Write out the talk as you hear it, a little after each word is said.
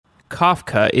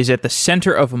Kafka is at the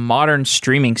center of modern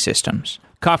streaming systems.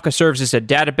 Kafka serves as a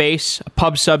database, a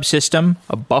pub subsystem,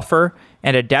 a buffer,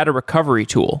 and a data recovery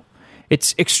tool.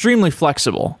 It's extremely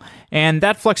flexible, and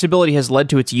that flexibility has led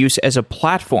to its use as a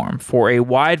platform for a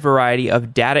wide variety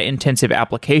of data-intensive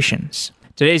applications.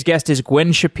 Today's guest is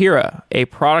Gwen Shapira, a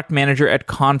product manager at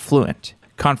Confluent.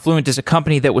 Confluent is a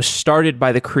company that was started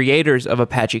by the creators of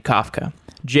Apache Kafka,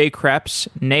 Jay Kreps,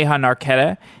 Neha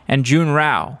Narketa, and Jun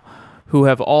Rao, who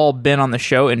have all been on the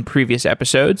show in previous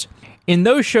episodes. In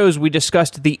those shows, we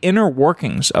discussed the inner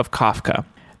workings of Kafka.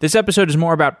 This episode is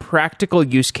more about practical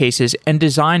use cases and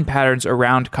design patterns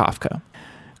around Kafka.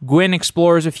 Gwen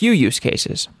explores a few use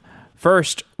cases.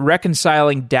 First,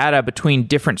 reconciling data between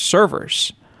different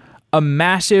servers. A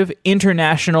massive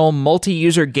international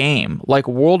multi-user game like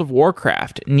World of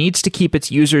Warcraft needs to keep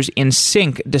its users in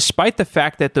sync despite the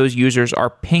fact that those users are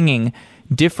pinging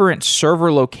different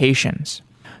server locations.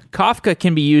 Kafka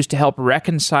can be used to help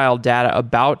reconcile data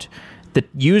about the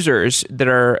users that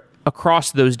are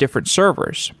across those different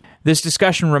servers. This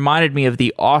discussion reminded me of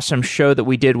the awesome show that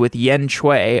we did with Yen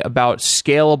Cui about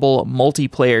scalable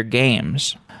multiplayer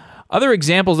games. Other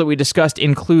examples that we discussed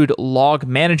include log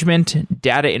management,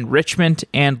 data enrichment,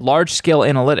 and large-scale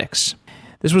analytics.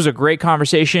 This was a great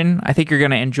conversation. I think you're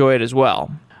going to enjoy it as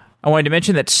well. I wanted to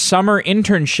mention that summer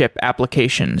internship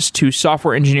applications to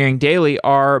Software Engineering Daily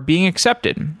are being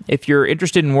accepted. If you're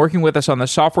interested in working with us on the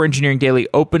Software Engineering Daily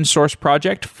open source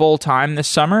project full-time this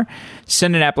summer,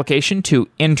 send an application to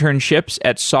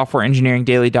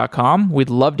internships@softwareengineeringdaily.com.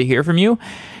 We'd love to hear from you.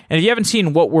 And if you haven't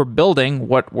seen what we're building,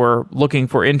 what we're looking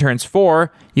for interns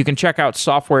for, you can check out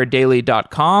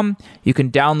softwaredaily.com. You can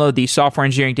download the Software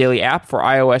Engineering Daily app for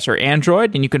iOS or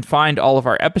Android, and you can find all of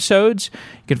our episodes.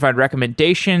 You can find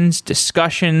recommendations,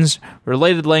 discussions,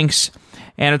 related links,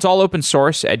 and it's all open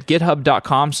source at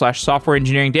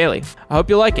github.com/softwareengineeringdaily. I hope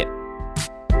you like it.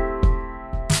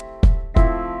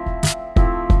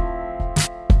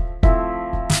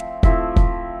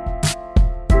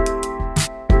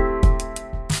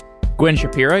 Gwen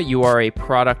Shapira, you are a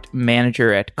product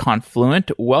manager at Confluent.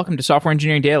 Welcome to Software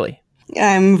Engineering Daily.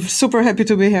 I'm super happy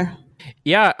to be here.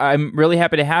 Yeah, I'm really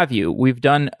happy to have you. We've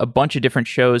done a bunch of different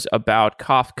shows about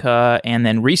Kafka, and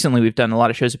then recently we've done a lot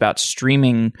of shows about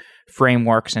streaming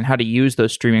frameworks and how to use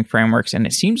those streaming frameworks. And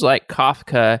it seems like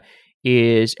Kafka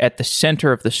is at the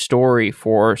center of the story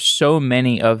for so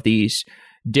many of these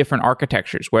different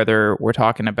architectures, whether we're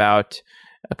talking about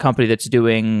a company that's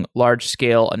doing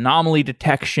large-scale anomaly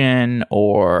detection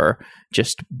or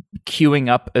just queuing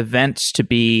up events to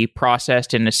be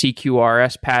processed in a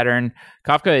CQRS pattern.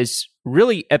 Kafka is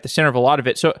really at the center of a lot of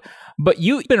it. But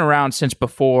you've been around since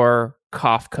before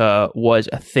Kafka was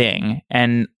a thing,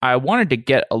 and I wanted to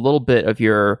get a little bit of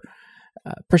your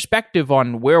perspective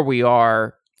on where we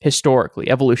are historically,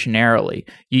 evolutionarily.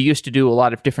 You used to do a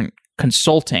lot of different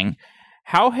consulting.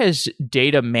 How has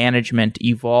data management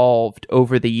evolved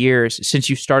over the years since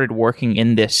you started working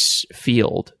in this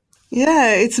field?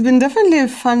 Yeah, it's been definitely a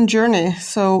fun journey.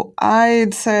 So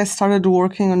I'd say I started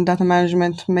working on data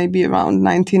management maybe around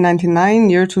 1999,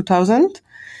 year 2000.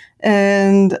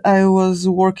 And I was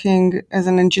working as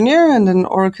an engineer and an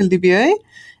Oracle DBA.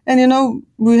 And,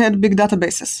 we had big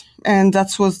databases. And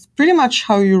that was pretty much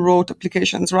how you wrote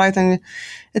applications, right? And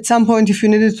at some point, if you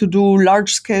needed to do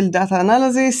large-scale data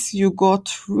analysis, you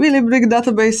got really big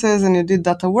databases and you did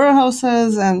data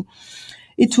warehouses. And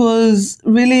it was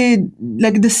really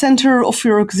like the center of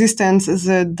your existence as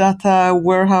a data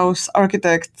warehouse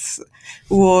architect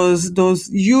was those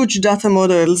huge data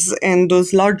models and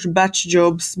those large batch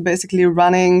jobs basically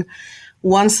running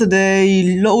once a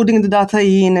day, loading the data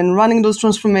in and running those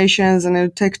transformations, and it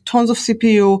would take tons of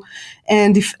CPU.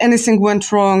 And if anything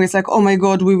went wrong, it's like, oh my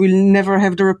God, we will never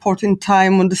have the report in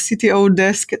time on the CTO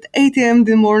desk at 8 a.m. in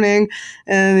the morning.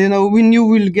 And, we knew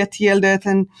we'll get yelled at.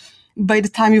 And by the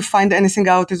time you find anything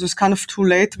out, it was kind of too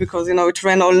late because, it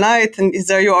ran all night and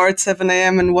there you are at 7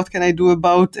 a.m. and what can I do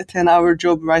about a 10-hour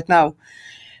job right now?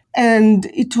 And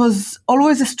it was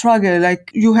always a struggle. Like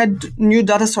you had new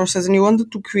data sources and you wanted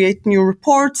to create new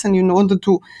reports and you wanted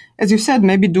to, as you said,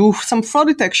 maybe do some fraud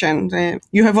detection.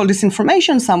 You have all this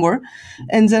information somewhere.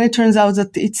 And then it turns out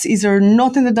that it's either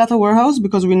not in the data warehouse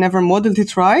because we never modeled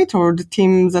it right, or the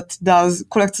team that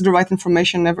collects the right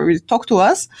information never really talked to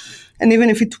us. And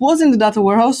even if it was in the data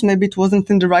warehouse, maybe it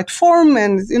wasn't in the right form.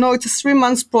 And, it's a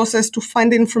 3-month process to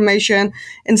find the information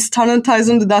and standardize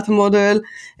on the data model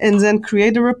and then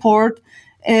create a report.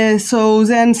 So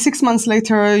then 6 months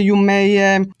later, you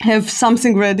may have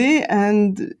something ready.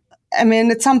 And I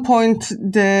mean, at some point,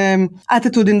 the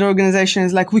attitude in the organization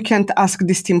is like, we can't ask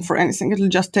this team for anything. It'll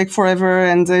just take forever,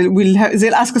 and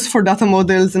they'll ask us for data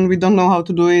models, and we don't know how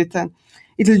to do it, and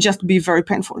it'll just be very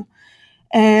painful.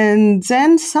 And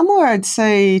then somewhere, I'd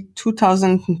say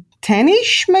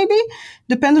 2010-ish, maybe,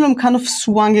 the pendulum kind of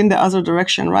swung in the other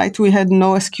direction, right? We had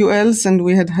no SQLs and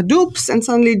we had Hadoops, and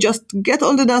suddenly just get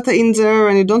all the data in there,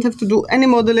 and you don't have to do any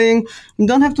modeling. You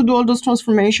don't have to do all those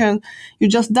transformations. You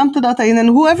just dump the data in, and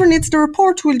whoever needs the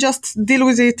report will just deal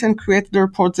with it and create the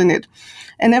reports in it.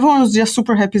 And everyone was just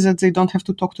super happy that they don't have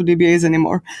to talk to DBAs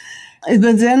anymore.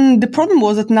 But then the problem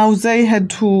was that now they had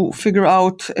to figure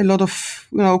out a lot of,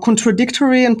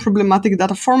 contradictory and problematic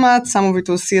data formats. Some of it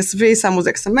was CSV, some was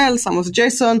XML, some was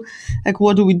JSON. Like,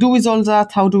 what do we do with all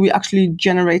that? How do we actually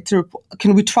generate the report?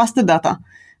 Can we trust the data?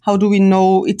 How do we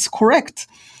know it's correct?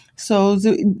 So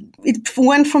it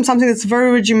went from something that's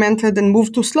very regimented and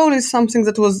moved too slowly to something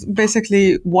that was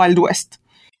basically Wild West.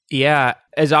 Yeah,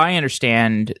 as I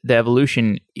understand the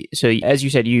evolution, so as you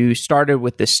said, you started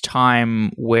with this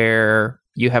time where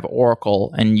you have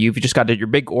Oracle and you've just got your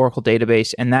big Oracle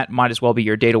database, and that might as well be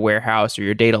your data warehouse or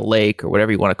your data lake or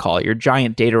whatever you want to call it, your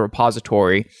giant data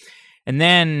repository. And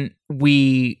then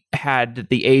we had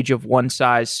the age of one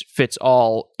size fits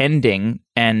all ending,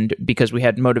 and because we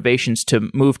had motivations to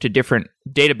move to different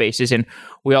databases, and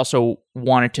we also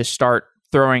wanted to start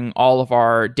throwing all of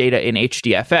our data in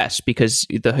HDFS, because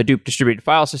the Hadoop distributed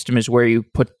file system is where you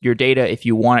put your data if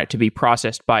you want it to be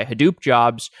processed by Hadoop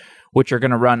jobs, which are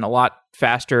going to run a lot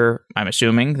faster, I'm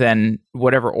assuming, than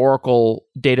whatever Oracle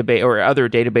database or other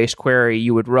database query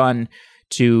you would run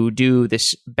to do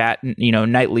this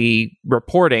nightly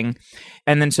reporting.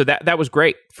 And then so that was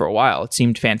great for a while. It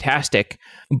seemed fantastic.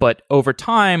 But over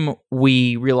time,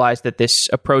 we realized that this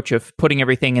approach of putting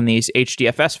everything in these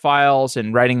HDFS files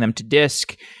and writing them to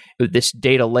disk, this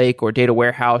data lake or data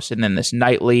warehouse, and then this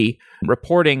nightly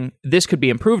reporting, this could be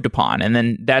improved upon. And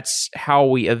then that's how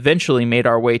we eventually made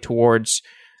our way towards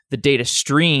the data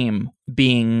stream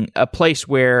being a place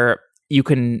where you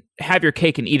can have your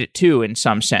cake and eat it too, in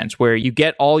some sense, where you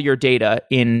get all your data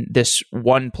in this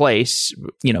one place,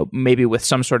 maybe with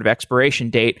some sort of expiration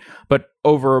date, but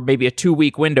over maybe a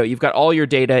 2-week window, you've got all your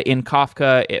data in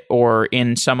Kafka or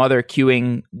in some other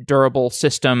queuing durable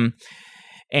system,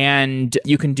 and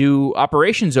you can do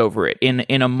operations over it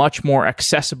in a much more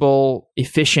accessible,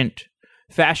 efficient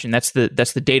fashion. That's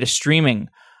the data streaming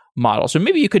model. So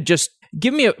maybe you could just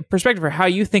give me a perspective for how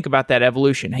you think about that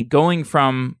evolution, going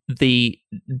from the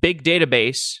big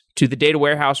database to the data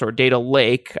warehouse or data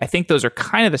lake. I think those are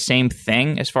kind of the same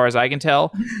thing as far as I can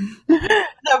tell.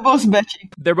 They're both batchy.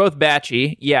 They're both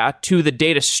batchy, yeah, to the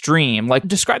data stream. Like,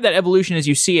 describe that evolution as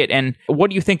you see it, and what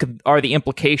do you think are the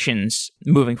implications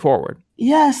moving forward?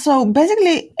 Yeah, so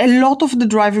basically a lot of the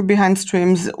driver behind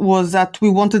streams was that we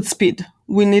wanted speed.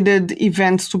 We needed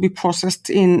events to be processed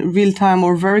in real time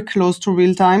or very close to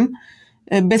real time.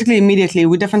 Basically immediately.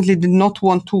 We definitely did not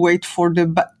want to wait for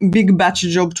the big batch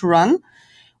job to run.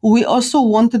 We also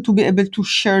wanted to be able to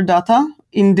share data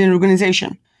in the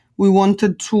organization. We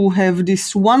wanted to have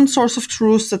this one source of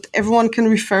truth that everyone can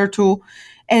refer to,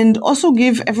 and also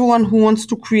give everyone who wants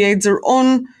to create their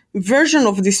own version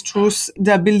of this truth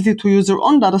the ability to use their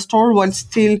own data store while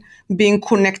still being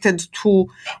connected to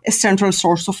a central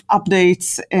source of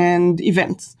updates and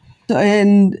events.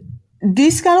 And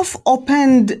this kind of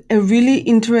opened a really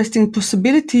interesting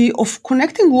possibility of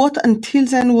connecting what until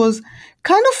then was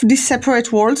kind of this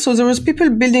separate world. So there was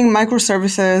people building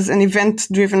microservices and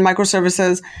event-driven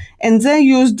microservices, and they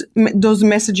used those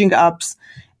messaging apps.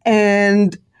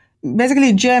 And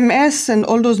basically JMS and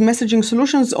all those messaging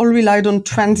solutions all relied on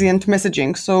transient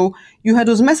messaging. So you had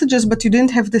those messages, but you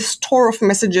didn't have the store of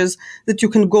messages that you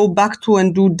can go back to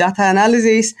and do data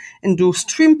analysis and do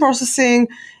stream processing.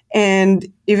 And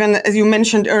even, as you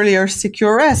mentioned earlier,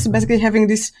 CQRS, basically having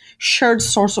this shared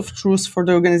source of truth for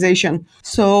the organization.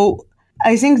 So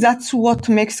I think that's what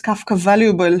makes Kafka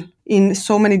valuable in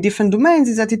so many different domains,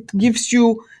 is that it gives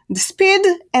you the speed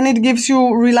and it gives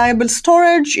you reliable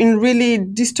storage in really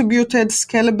distributed,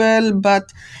 scalable,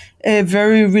 but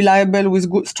very reliable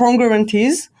with strong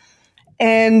guarantees.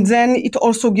 And then it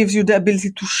also gives you the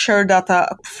ability to share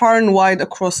data far and wide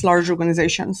across large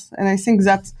organizations. And I think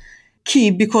that's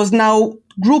key, because now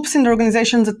groups in the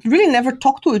organizations that really never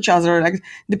talk to each other, like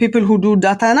the people who do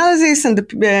data analysis and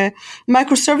the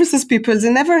microservices people,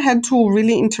 they never had to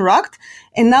really interact.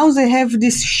 And now they have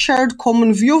this shared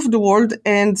common view of the world,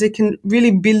 and they can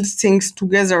really build things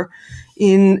together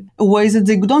in ways that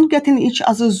they don't get in each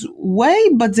other's way,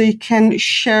 but they can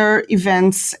share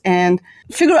events and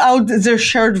figure out their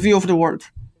shared view of the world.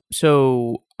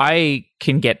 So I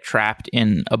can get trapped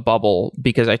in a bubble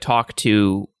because I talk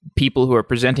to people who are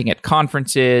presenting at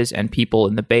conferences and people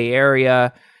in the Bay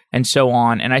Area and so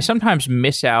on. And I sometimes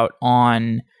miss out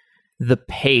on the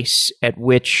pace at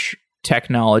which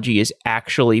technology is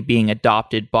actually being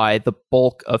adopted by the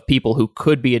bulk of people who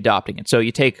could be adopting it. So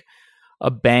you take a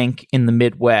bank in the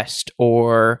Midwest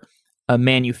or a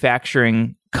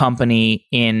manufacturing company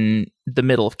in the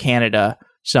middle of Canada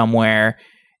somewhere,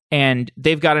 and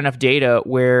they've got enough data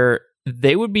where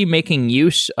they would be making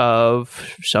use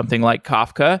of something like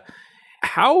Kafka.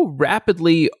 How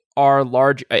rapidly are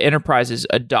large enterprises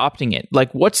adopting it?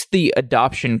 Like, what's the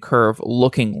adoption curve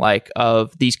looking like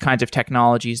of these kinds of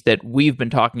technologies that we've been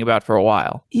talking about for a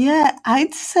while? Yeah,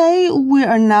 I'd say we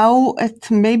are now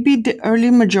at maybe the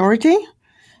early majority.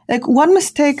 Like, one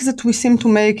mistake that we seem to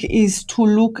make is to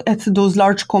look at those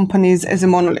large companies as a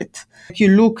monolith. You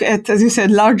look at, as you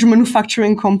said, large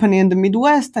manufacturing company in the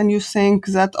Midwest, and you think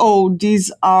that, oh,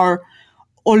 these are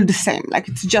all the same. Like,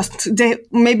 it's just,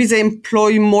 maybe they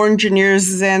employ more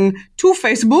engineers than two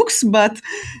Facebooks, but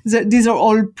these are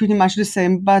all pretty much the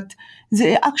same. But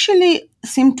they actually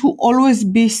seem to always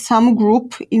be some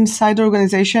group inside the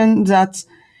organization that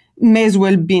may as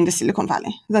well be in the Silicon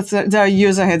Valley. They're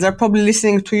years ahead. They're probably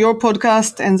listening to your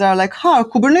podcast and they're like,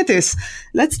 Kubernetes.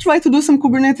 Let's try to do some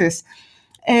Kubernetes.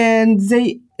 And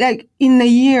they, like, in a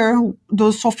year,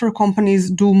 those software companies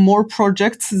do more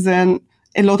projects than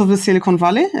a lot of the Silicon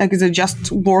Valley. Like, they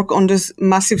just work on this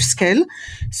massive scale.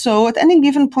 So at any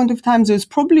given point of time, there's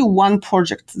probably one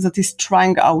project that is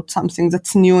trying out something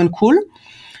that's new and cool.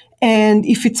 And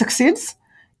if it succeeds,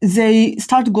 they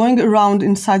start going around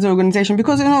inside the organization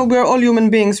because, we're all human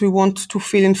beings. We want to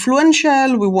feel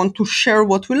influential. We want to share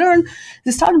what we learn.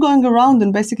 They start going around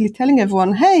and basically telling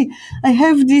everyone, hey, I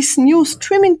have this new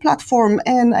streaming platform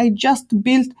and I just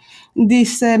built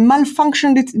this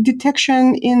malfunction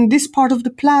detection in this part of the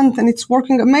plant and it's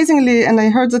working amazingly. And I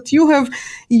heard that you have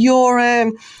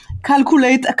your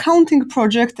calculate accounting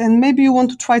project and maybe you want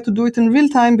to try to do it in real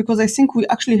time because I think we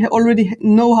actually already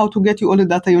know how to get you all the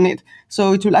data you need.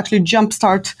 So it will actually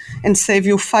jumpstart and save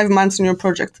you 5 months in your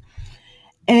project.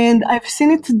 And I've seen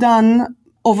it done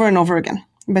over and over again.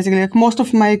 Basically, like, most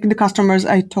of the customers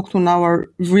I talk to now are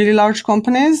really large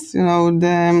companies,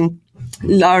 the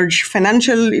large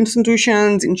financial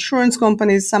institutions, insurance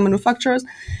companies, some manufacturers.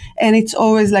 And it's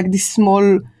always like this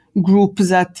small group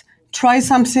that try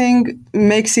something,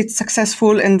 makes it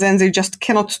successful, and then they just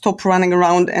cannot stop running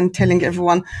around and telling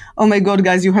everyone, oh my God,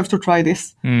 guys, you have to try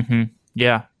this. Mm-hmm.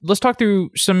 Yeah. Let's talk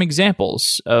through some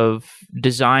examples of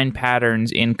design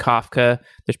patterns in Kafka.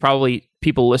 There's probably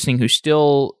people listening who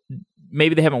still,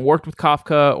 maybe they haven't worked with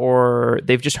Kafka or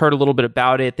they've just heard a little bit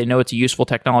about it. They know it's a useful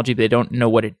technology, but they don't know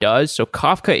what it does. So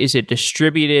Kafka is a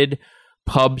distributed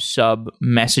pub-sub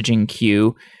messaging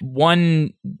queue.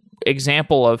 One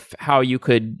example of how you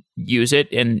could use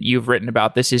it, and you've written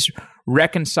about this, is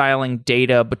reconciling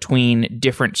data between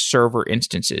different server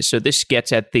instances. So this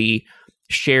gets at the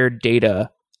shared data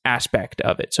aspect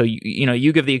of it. So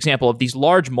you give the example of these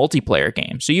large multiplayer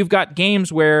games. So you've got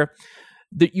games where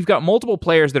you've got multiple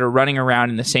players that are running around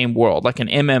in the same world, like an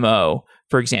MMO,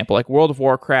 for example, like World of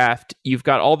Warcraft. You've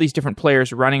got all these different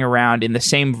players running around in the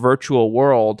same virtual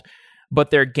world, but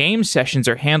their game sessions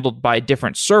are handled by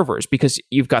different servers because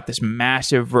you've got this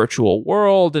massive virtual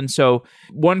world. And so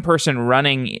one person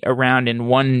running around in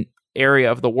one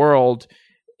area of the world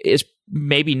is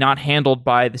maybe not handled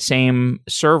by the same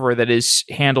server that is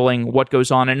handling what goes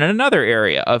on in another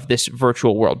area of this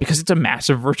virtual world because it's a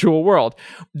massive virtual world.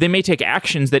 They may take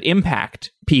actions that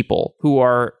impact people who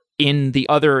are in the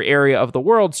other area of the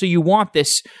world. So you want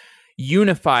this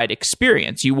unified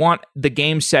experience. You want the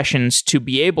game sessions to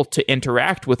be able to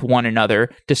interact with one another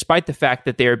despite the fact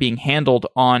that they are being handled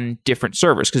on different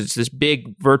servers because it's this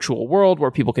big virtual world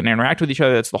where people can interact with each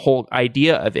other. That's the whole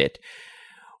idea of it.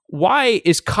 Why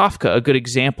is Kafka a good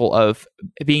example of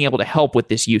being able to help with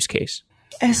this use case?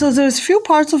 So there's a few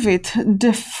parts of it.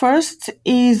 The first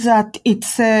is that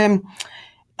it's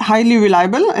highly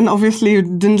reliable, and obviously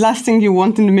the last thing you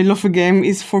want in the middle of a game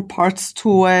is for parts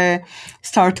to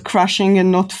start crashing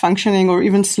and not functioning or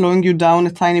even slowing you down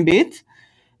a tiny bit.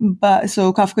 But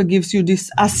so Kafka gives you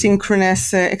this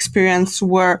asynchronous experience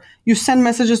where you send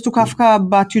messages to Kafka,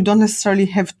 but you don't necessarily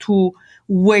have to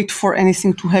wait for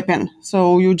anything to happen.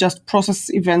 So you just process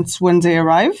events when they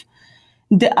arrive.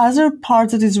 The other part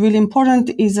that is really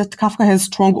important is that Kafka has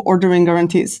strong ordering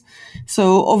guarantees.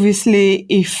 So obviously,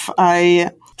 if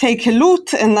I take a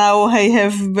loot and now I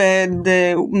have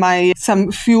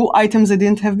some few items I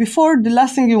didn't have before, the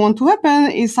last thing you want to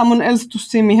happen is someone else to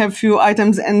see me have few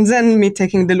items and then me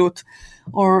taking the loot,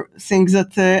 or things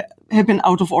that happen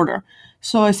out of order.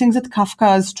 So I think that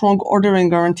Kafka's strong ordering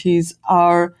guarantees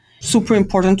are super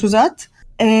important to that.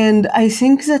 And I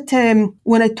think that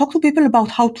when I talk to people about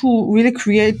how to really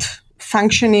create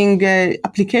functioning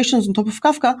applications on top of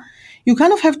Kafka, you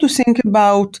kind of have to think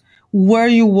about where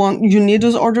you need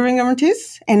those ordering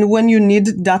guarantees and when you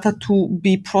need data to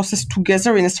be processed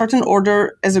together in a certain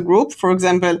order as a group. For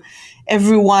example,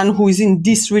 everyone who is in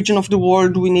this region of the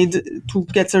world, we need to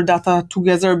get their data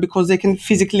together because they can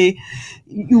physically,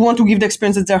 you want to give the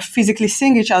experience that they're physically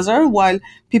seeing each other, while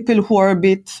people who are a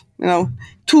bit,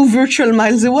 2 virtual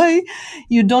miles away,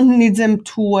 you don't need them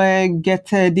to get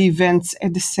the events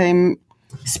at the same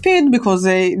speed because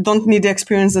they don't need the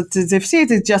experience that they've seen.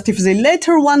 It's just if they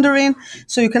later wander in,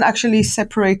 so you can actually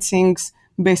separate things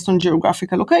based on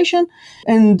geographical location.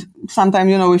 And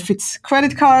sometimes, if it's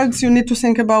credit cards, you need to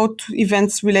think about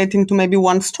events relating to maybe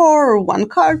one store or one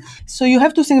card. So you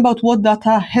have to think about what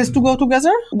data has to go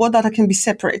together, what data can be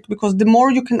separate, because the more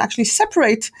you can actually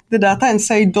separate the data and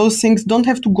say those things don't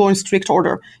have to go in strict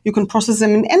order, you can process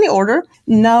them in any order.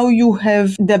 Now you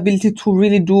have the ability to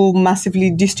really do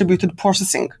massively distributed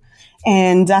processing.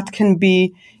 And that can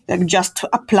be like just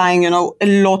applying, a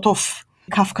lot of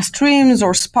Kafka streams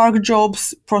or Spark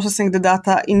jobs, processing the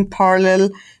data in parallel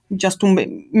just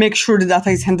to make sure the data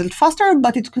is handled faster.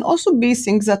 But it can also be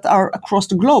things that are across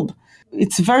the globe.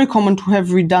 It's very common to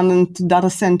have redundant data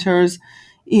centers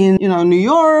in, New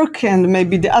York and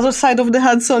maybe the other side of the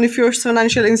Hudson if you're a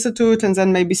financial institute, and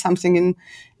then maybe something in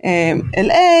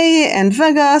LA and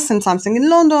Vegas and something in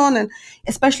London. And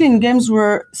especially in games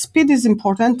where speed is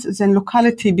important, then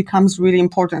locality becomes really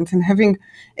important. And having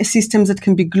a system that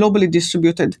can be globally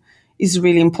distributed is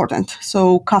really important.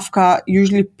 So Kafka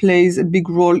usually plays a big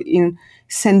role in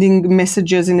sending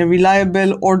messages in a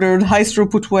reliable, ordered, high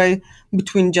throughput way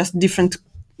between just different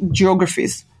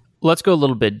geographies. Let's go a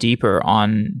little bit deeper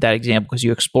on that example because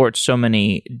you explored so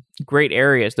many great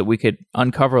areas that we could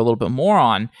uncover a little bit more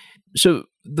on. So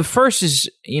the first is,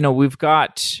 we've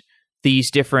got these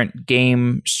different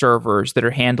game servers that are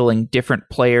handling different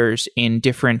players in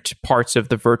different parts of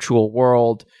the virtual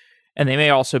world. And they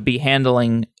may also be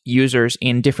handling users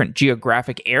in different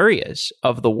geographic areas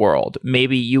of the world.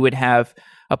 Maybe you would have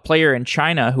a player in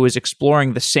China who is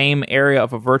exploring the same area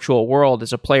of a virtual world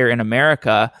as a player in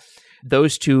America.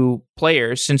 Those two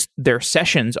players, since their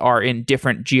sessions are in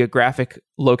different geographic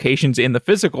locations in the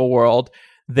physical world,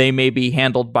 they may be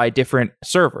handled by different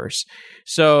servers.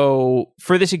 So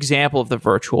for this example of the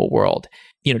virtual world,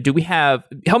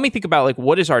 help me think about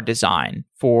what is our design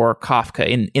for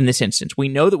Kafka in this instance? We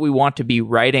know that we want to be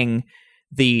writing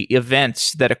the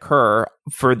events that occur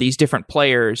for these different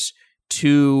players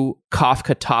to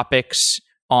Kafka topics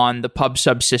on the pub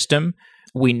subsystem.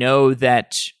 We know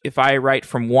that if I write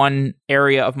from one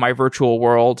area of my virtual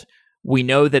world, we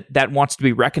know that that wants to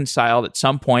be reconciled at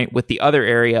some point with the other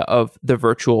area of the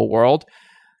virtual world.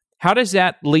 How does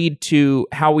that lead to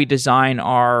how we design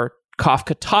our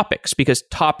Kafka topics? Because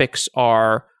topics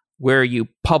are where you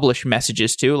publish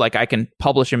messages to. Like I can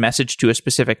publish a message to a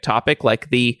specific topic, like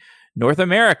the North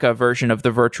America version of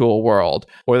the virtual world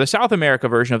or the South America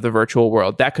version of the virtual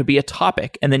world. That could be a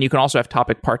topic. And then you can also have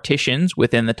topic partitions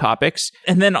within the topics.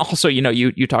 And then also,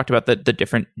 you talked about the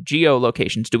different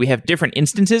geolocations. Do we have different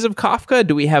instances of Kafka?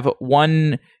 Do we have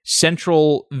one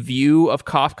central view of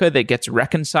Kafka that gets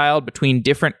reconciled between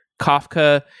different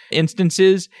Kafka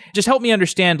instances? Just help me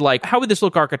understand, how would this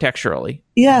look architecturally?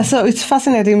 Yeah, so it's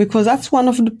fascinating because that's one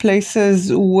of the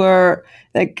places where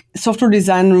software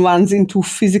design runs into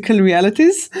physical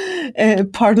realities.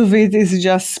 Part of it is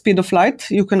just speed of light.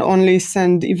 You can only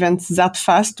send events that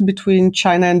fast between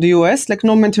China and the US,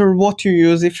 no matter what you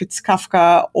use, if it's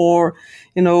Kafka or,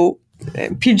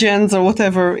 pigeons or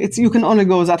whatever, you can only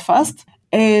go that fast.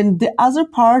 And the other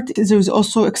part is there's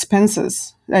also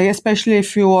expenses, especially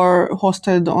if you are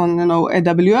hosted on,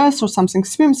 AWS or something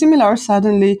similar,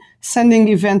 suddenly sending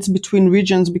events between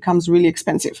regions becomes really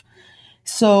expensive.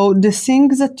 So the thing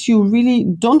that you really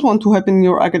don't want to happen in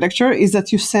your architecture is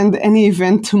that you send any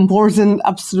event more than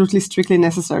absolutely strictly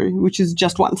necessary, which is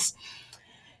just once.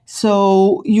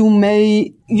 So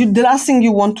the last thing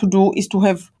you want to do is to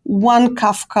have one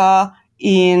Kafka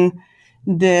in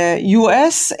the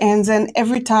US, and then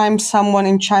every time someone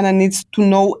in China needs to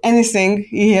know anything,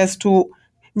 he has to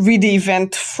read the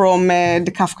event from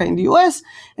the Kafka in the US.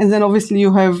 And then obviously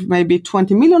you have maybe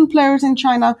 20 million players in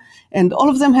China, and all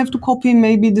of them have to copy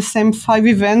maybe the same 5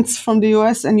 events from the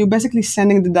US, and you're basically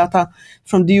sending the data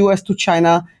from the US to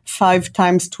China 5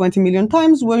 times 20 million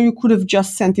times, where you could have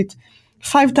just sent it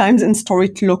 5 times and store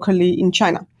it locally in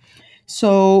China.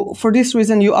 So for this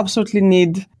reason, you absolutely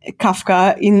need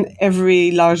Kafka in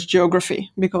every large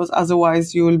geography, because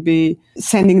otherwise you will be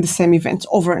sending the same events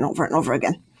over and over and over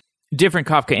again. Different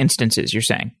Kafka instances, you're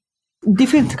saying?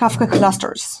 Different Kafka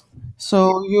clusters.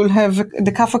 So you'll have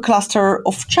the Kafka cluster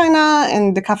of China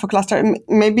and the Kafka cluster,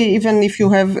 maybe even if you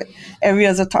have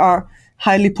areas that are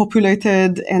highly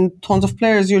populated and tons of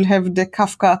players, you'll have the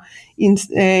Kafka in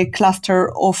a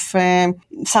cluster of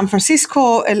San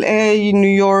Francisco, LA, New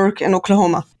York, and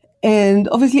Oklahoma. And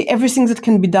obviously everything that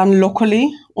can be done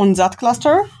locally on that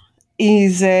cluster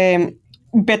is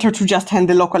better to just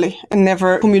handle locally and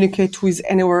never communicate with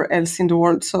anywhere else in the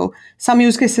world. So some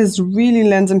use cases really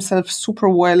lend themselves super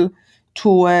well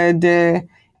to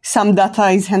some data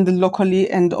is handled locally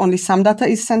and only some data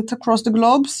is sent across the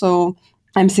globe. So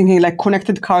I'm thinking like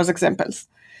connected cars examples.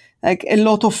 Like a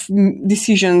lot of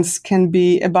decisions can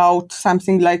be about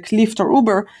something like Lyft or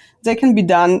Uber. They can be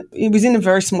done within a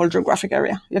very small geographic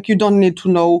area. Like you don't need to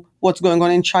know what's going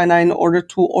on in China in order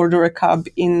to order a cab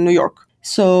in New York.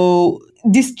 So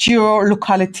this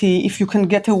geo-locality, if you can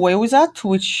get away with that,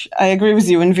 which I agree with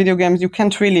you, in video games, you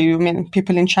can't really. I mean,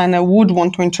 people in China would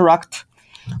want to interact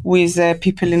with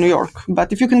people in New York.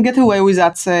 But if you can get away with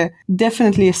that, it's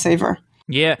definitely a saver.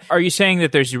 Yeah. Are you saying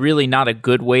that there's really not a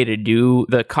good way to do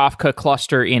the Kafka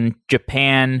cluster in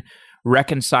Japan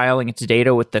reconciling its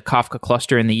data with the Kafka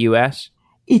cluster in the US?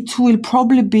 It will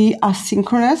probably be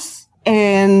asynchronous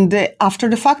and after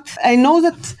the fact. I know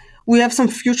that we have some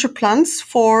future plans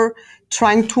for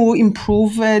trying to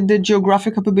improve the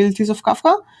geographic capabilities of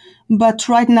Kafka, but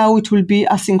right now it will be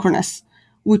asynchronous,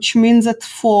 which means that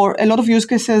for a lot of use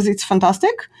cases, it's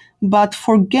fantastic. But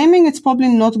for gaming, it's probably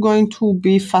not going to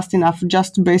be fast enough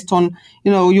just based on,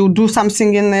 you do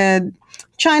something in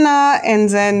China and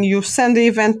then you send the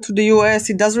event to the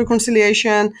US, it does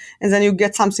reconciliation, and then you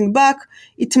get something back.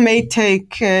 It may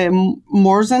take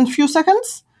more than a few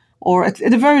seconds, or at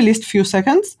the very least few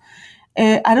seconds.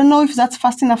 I don't know if that's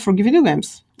fast enough for video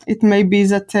games. It may be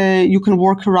that you can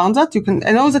work around that.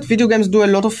 I know that video games do a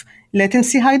lot of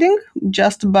latency hiding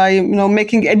just by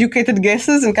making educated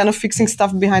guesses and kind of fixing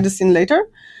stuff behind the scene later.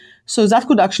 So that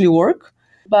could actually work.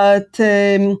 But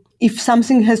if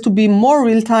something has to be more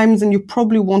real time, then you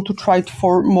probably want to try it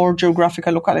for more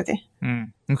geographical locality.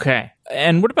 Okay.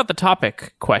 And what about the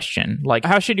topic question? Like,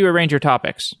 how should you arrange your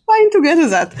topics? Trying to get to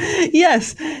that.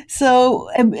 Yes. So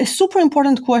a super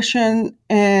important question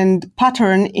and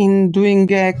pattern in doing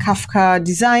Kafka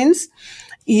designs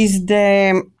is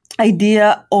the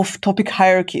idea of topic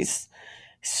hierarchies.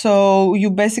 So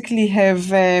you basically have,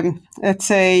 let's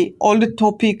say, all the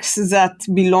topics that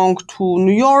belong to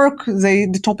New York.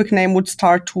 The topic name would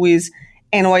start with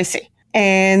NYC.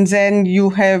 And then you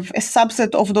have a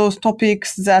subset of those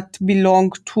topics that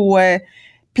belong to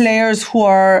players who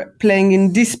are playing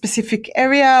in this specific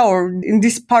area or in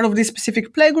this part of this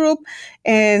specific playgroup.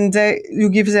 And you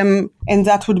give them, and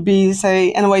that would be,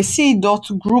 say,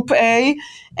 NYC.group A.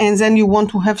 And then you want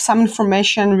to have some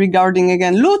information regarding,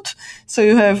 again, loot. So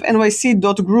you have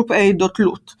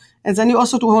NYC.group.A.loot. And then you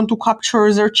also want to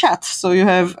capture their chat. So you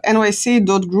have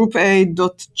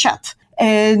NYC.group.A.chat.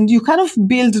 And you kind of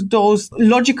build those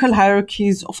logical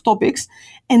hierarchies of topics.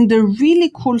 And the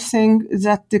really cool thing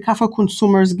that the Kafka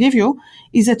consumers give you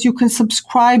is that you can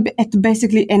subscribe at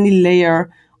basically any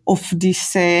layer of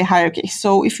this hierarchy.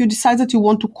 So if you decide that you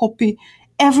want to copy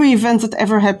every event that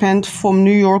ever happened from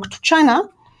New York to China,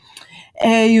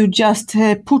 you just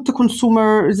put the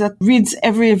consumer that reads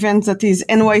every event that is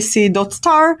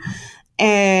nyc.star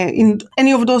in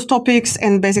any of those topics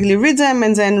and basically read them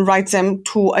and then write them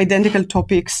to identical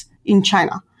topics in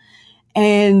China.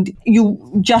 And you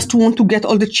just want to get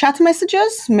all the chat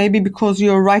messages, maybe because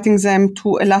you're writing them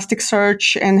to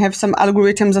Elasticsearch and have some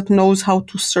algorithm that knows how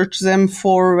to search them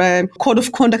for code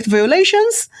of conduct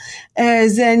violations.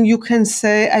 Then you can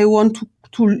say, I want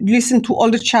to listen to all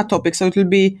the chat topics. So it will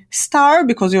be star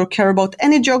because you care about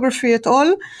any geography at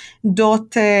all,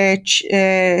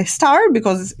 star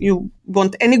because you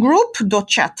want any group,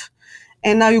 .chat.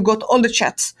 And now you got all the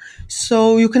chats.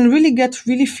 So you can really get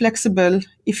really flexible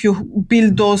if you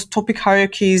build those topic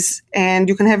hierarchies, and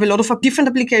you can have a lot of different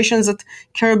applications that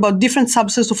care about different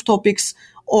subsets of topics,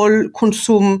 all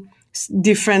consume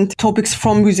different topics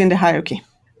from within the hierarchy.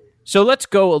 So let's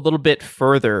go a little bit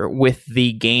further with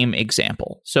the game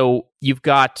example. So you've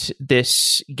got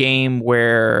this game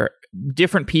where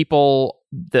different people,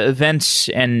 the events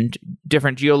and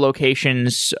different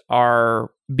geolocations are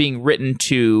being written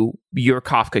to your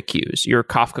Kafka queues, your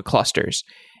Kafka clusters.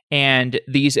 And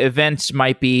these events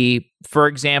might be, for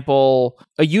example,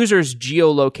 a user's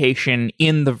geolocation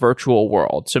in the virtual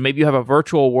world. So maybe you have a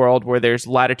virtual world where there's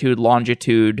latitude,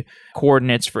 longitude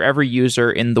coordinates for every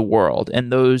user in the world.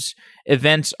 And those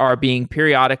events are being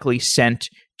periodically sent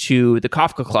to the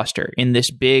Kafka cluster in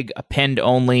this big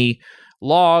append-only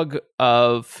log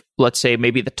of, let's say,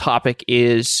 maybe the topic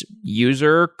is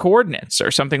user coordinates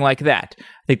or something like that.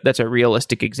 I think that's a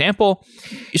realistic example.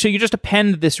 So you just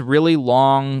append this really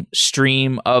long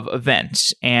stream of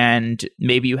events, and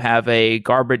maybe you have a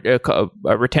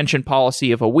retention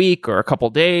policy of a week or a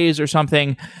couple days or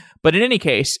something. But in any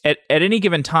case, at any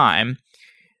given time,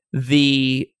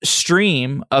 the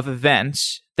stream of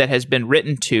events that has been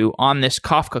written to on this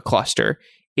Kafka cluster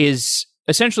is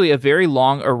essentially a very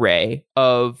long array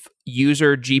of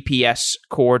user GPS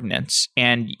coordinates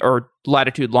or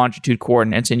latitude, longitude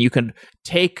coordinates, and you can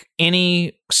take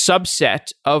any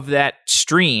subset of that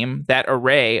stream, that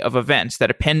array of events,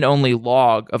 that append-only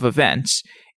log of events,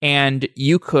 and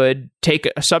you could take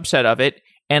a subset of it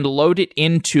and load it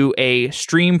into a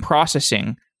stream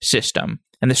processing system.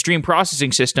 And the stream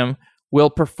processing system will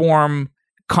perform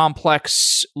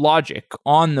complex logic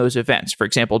on those events, for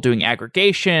example, doing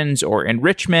aggregations or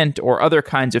enrichment or other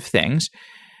kinds of things.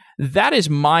 That is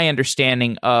my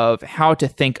understanding of how to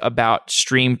think about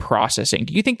stream processing.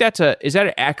 Do you think is that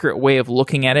an accurate way of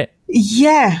looking at it?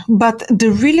 Yeah, but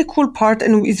the really cool part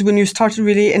is when you start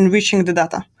really enriching the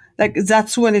data. Like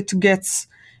that's when it gets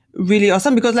really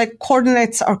awesome, because like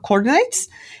coordinates are coordinates.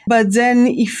 But then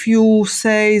if you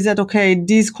say that, okay,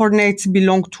 these coordinates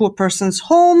belong to a person's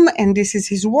home, and this is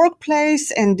his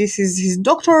workplace, and this is his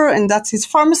doctor, and that's his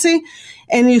pharmacy,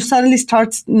 and you suddenly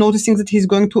start noticing that he's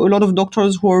going to a lot of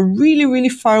doctors who are really, really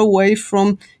far away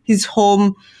from his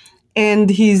home and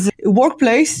his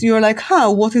workplace, you're like,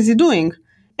 what is he doing?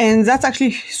 And that's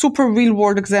actually super real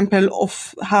world example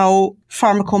of how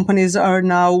pharma companies are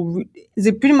now,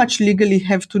 they pretty much legally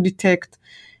have to detect,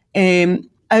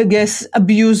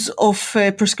 abuse of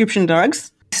prescription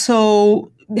drugs.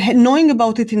 So knowing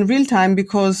about it in real time,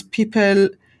 because people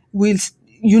will,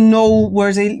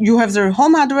 you have their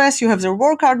home address, you have their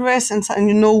work address, and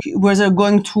you know where they're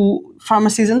going to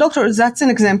pharmacies and doctors. That's an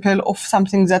example of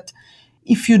something that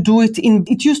if you do it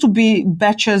it used to be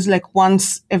batches like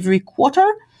once every quarter.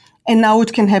 And now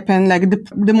it can happen like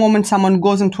the moment someone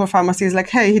goes into a pharmacy is like,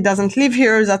 hey, he doesn't live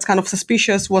here. That's kind of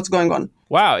suspicious. What's going on?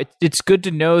 Wow. It's good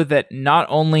to know that not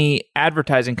only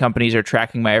advertising companies are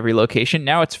tracking my every location,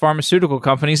 now it's pharmaceutical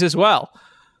companies as well.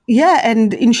 Yeah,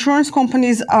 and insurance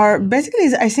companies are basically,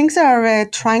 I think they are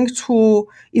trying to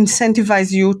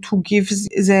incentivize you to give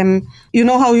them, you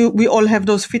know how we all have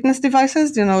those fitness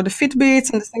devices, the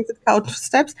Fitbits and the things that count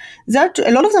steps.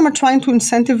 A lot of them are trying to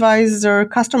incentivize their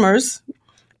customers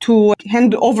to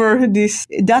hand over this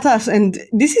data. And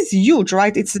this is huge,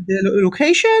 right? It's the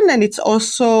location, and it's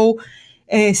also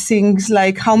things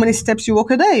like how many steps you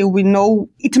walk a day. We know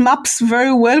it maps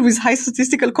very well with high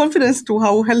statistical confidence to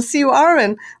how healthy you are,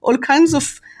 and all kinds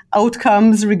of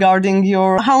outcomes regarding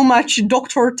how much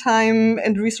doctor time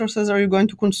and resources are you going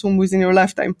to consume within your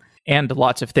lifetime. And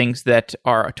lots of things that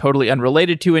are totally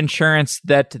unrelated to insurance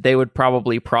that they would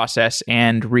probably process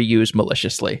and reuse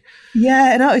maliciously.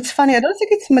 Yeah, no, it's funny. I don't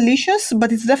think it's malicious,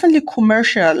 but it's definitely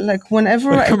commercial. Like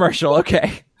whenever commercial,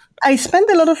 okay. I spend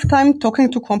a lot of time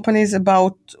talking to companies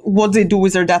about what they do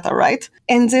with their data, right?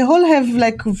 And they all have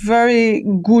like very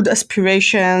good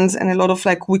aspirations, and a lot of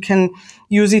like we can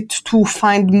use it to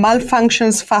find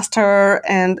malfunctions faster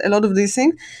and a lot of these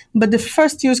things. But the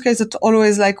first use case is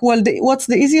always like, well, what's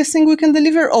the easiest thing we can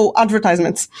deliver? Oh,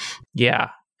 advertisements. Yeah,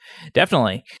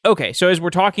 definitely. Okay, so as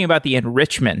we're talking about the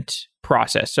enrichment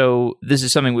process, so this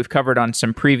is something we've covered on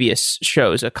some previous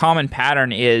shows. A common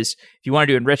pattern is if you want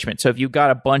to do enrichment, so if you've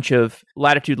got a bunch of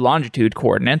latitude, longitude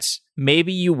coordinates,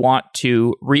 maybe you want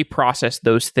to reprocess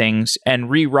those things and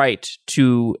rewrite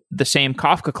to the same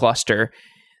Kafka cluster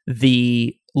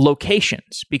the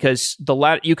locations, because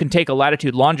you can take a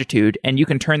latitude, longitude, and you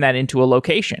can turn that into a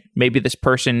location. Maybe this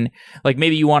person, like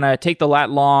maybe you want to take the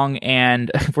lat long,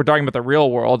 and if we're talking about the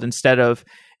real world instead of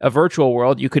a virtual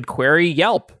world, you could query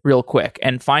Yelp real quick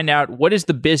and find out what is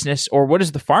the business, or what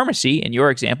is the pharmacy, in your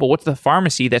example, what's the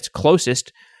pharmacy that's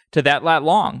closest to that lat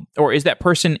long? Or is that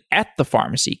person at the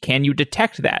pharmacy? Can you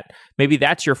detect that? Maybe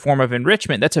that's your form of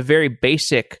enrichment. That's a very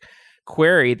basic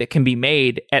query that can be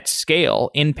made at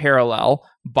scale in parallel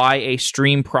by a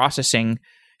stream processing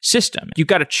system. You've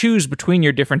got to choose between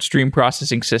your different stream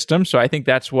processing systems. So I think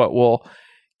that's what we'll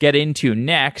get into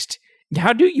next.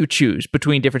 How do you choose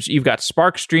between different? You've got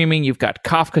Spark streaming, you've got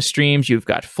Kafka streams, you've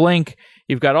got Flink,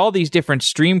 you've got all these different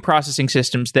stream processing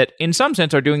systems that in some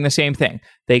sense are doing the same thing.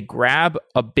 They grab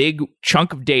a big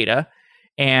chunk of data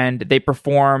and they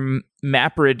perform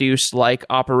MapReduce-like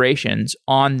operations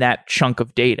on that chunk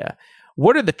of data.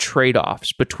 What are the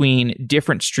trade-offs between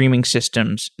different streaming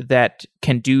systems that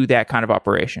can do that kind of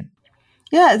operation?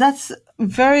 Yeah, that's a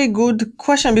very good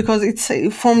question, because it's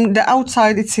from the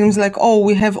outside, it seems like, oh,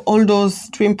 we have all those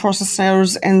stream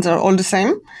processors and they're all the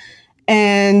same.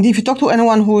 And if you talk to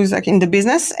anyone who is like in the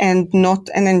business and not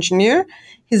an engineer,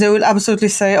 they will absolutely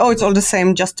say, oh, it's all the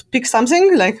same. Just pick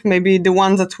something, like maybe the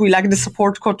one that we like the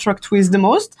support contract with the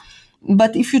most.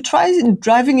 But if you try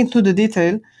driving into the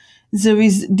detail, there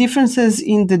is differences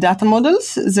in the data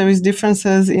models. There is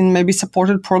differences in maybe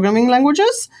supported programming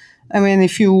languages. I mean,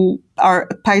 if you are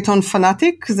a Python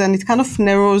fanatic, then it kind of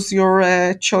narrows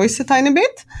your choice a tiny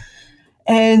bit.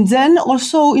 And then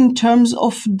also in terms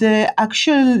of the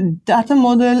actual data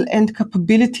model and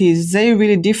capabilities, they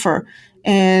really differ.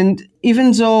 And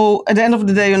even though at the end of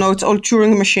the day, it's all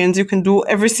Turing machines, you can do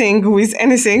everything with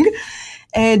anything,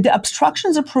 the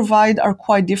abstractions they provide are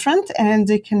quite different, and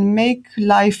they can make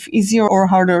life easier or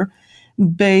harder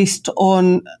based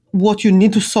on what you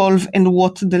need to solve and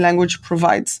what the language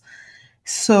provides.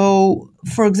 So,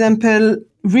 for example,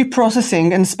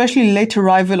 reprocessing and especially late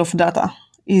arrival of data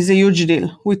is a huge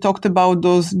deal. We talked about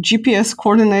those GPS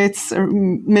coordinates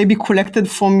maybe collected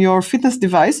from your fitness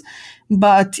device,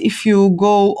 but if you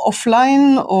go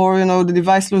offline or, the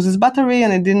device loses battery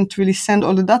and it didn't really send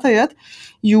all the data yet,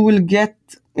 you will get,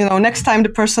 next time the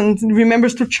person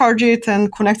remembers to charge it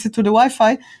and connects it to the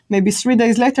Wi-Fi, maybe 3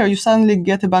 days later, you suddenly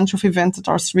get a bunch of events that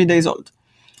are 3 days old.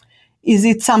 Is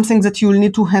it something that you'll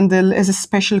need to handle as a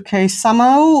special case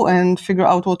somehow and figure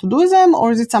out what to do with them? Or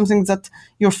is it something that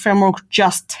your framework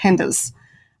just handles?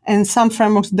 And some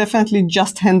frameworks definitely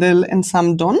just handle and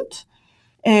some don't.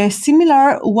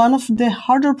 Similar, one of the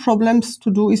harder problems to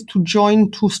do is to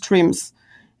join two streams.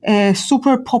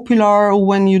 Super popular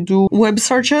when you do web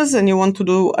searches and you want to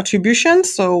do attribution.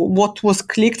 So what was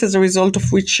clicked as a result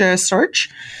of which search.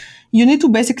 You need to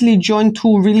basically join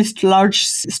two really large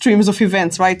streams of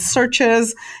events, right?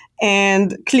 Searches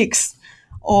and clicks.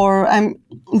 Or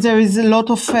there is a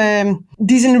lot of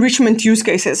these enrichment use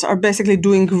cases are basically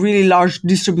doing really large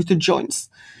distributed joins.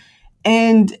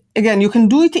 And again, you can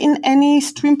do it in any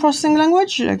stream processing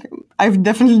language. Like, I've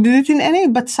definitely did it in any,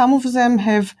 but some of them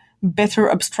have better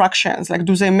abstractions. Like,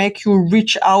 do they make you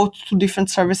reach out to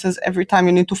different services every time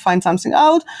you need to find something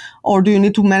out? Or do you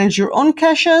need to manage your own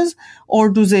caches? Or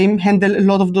do they handle a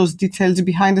lot of those details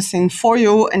behind the scene for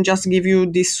you and just give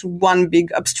you this one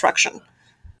big abstraction?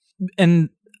 And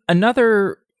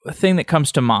another thing that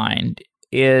comes to mind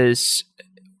is,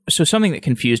 so something that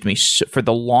confused me for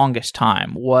the longest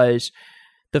time was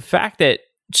the fact that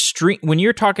when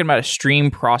you're talking about a stream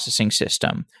processing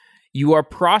system, you are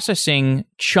processing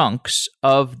chunks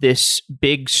of this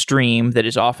big stream that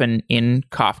is often in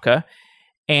Kafka.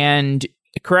 And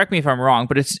correct me if I'm wrong,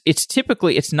 but it's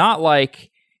typically, it's not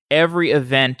like every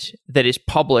event that is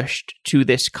published to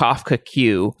this Kafka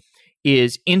queue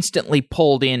is instantly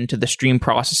pulled into the stream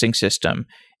processing system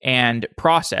and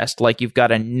processed, like you've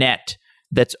got a net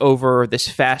that's over this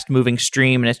fast-moving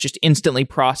stream and it's just instantly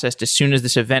processed as soon as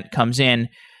this event comes in.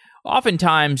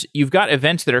 Oftentimes, you've got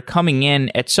events that are coming in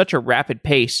at such a rapid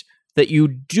pace that you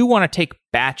do want to take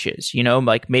batches,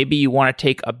 like maybe you want to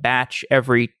take a batch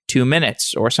every 2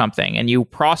 minutes or something, and you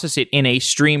process it in a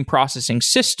stream processing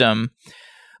system,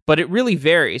 but it really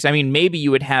varies. I mean, maybe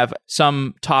you would have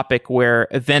some topic where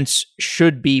events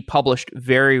should be published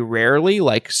very rarely,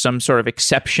 like some sort of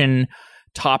exception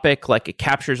topic, like it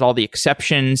captures all the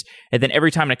exceptions, and then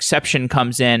every time an exception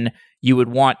comes in, you would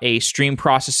want a stream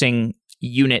processing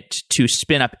unit to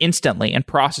spin up instantly and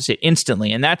process it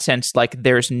instantly. In that sense, like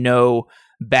there's no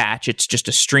batch, it's just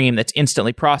a stream that's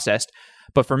instantly processed.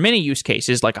 But for many use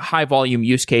cases, like a high volume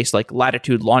use case like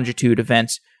latitude, longitude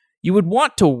events, you would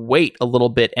want to wait a little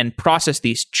bit and process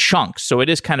these chunks. So it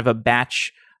is kind of a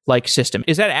batch like system.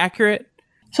 Is that accurate?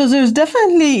 So there's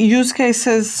definitely use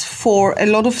cases for a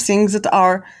lot of things that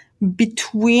are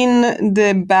between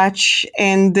the batch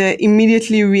and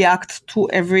immediately react to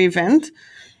every event.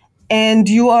 And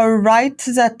you are right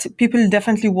that people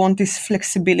definitely want this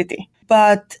flexibility.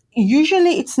 But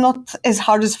usually it's not as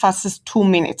hard as fast as 2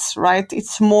 minutes, right?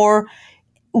 It's more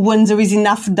when there is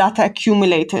enough data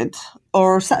accumulated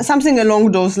or something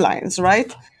along those lines,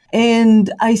 right? And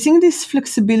I think this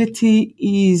flexibility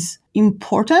is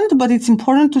important, but it's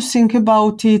important to think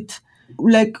about it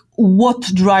like what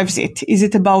drives it? Is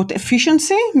it about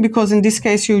efficiency? Because in this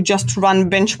case, you just run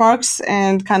benchmarks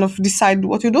and kind of decide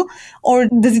what you do. Or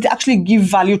does it actually give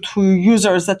value to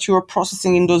users that you're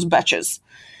processing in those batches?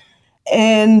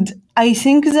 And I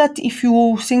think that if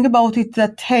you think about it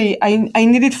that, hey, I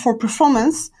need it for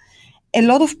performance, a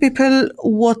lot of people,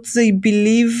 what they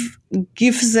believe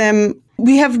gives them,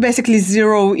 we have basically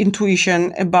zero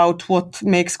intuition about what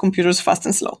makes computers fast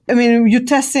and slow. I mean, you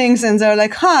test things and they're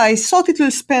like, I thought it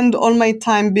will spend all my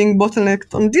time being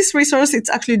bottlenecked on this resource. It's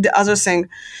actually the other thing.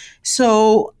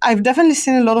 So I've definitely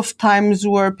seen a lot of times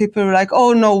where people are like,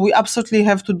 oh no, we absolutely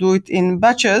have to do it in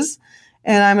batches.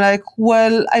 And I'm like,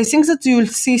 well, I think that you'll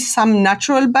see some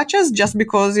natural batches just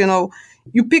because,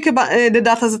 you pick the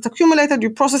data that's accumulated,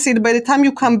 you process it. By the time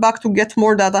you come back to get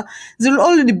more data, there will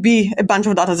already be a bunch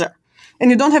of data there. And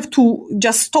you don't have to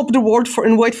just stop the world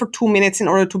and wait for 2 minutes in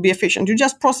order to be efficient. You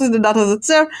just process the data that's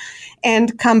there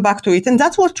and come back to it. And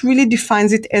that's what really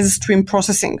defines it as stream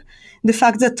processing. The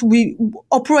fact that we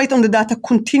operate on the data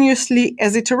continuously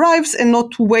as it arrives and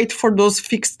not wait for those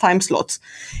fixed time slots.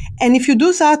 And if you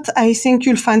do that, I think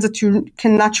you'll find that you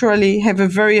can naturally have a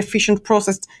very efficient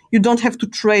process. You don't have to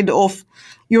trade off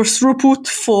your throughput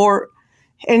for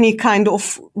any kind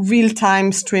of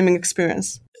real-time streaming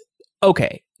experience.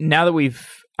 Okay, now that we've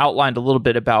outlined a little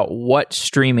bit about what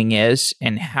streaming is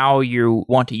and how you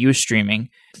want to use streaming,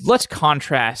 let's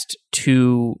contrast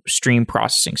two stream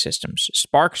processing systems,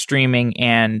 Spark streaming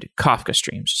and Kafka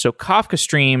streams. So Kafka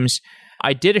streams,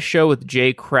 I did a show with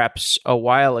Jay Krebs a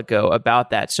while ago about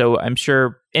that. So I'm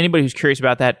sure anybody who's curious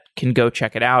about that can go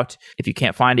check it out. If you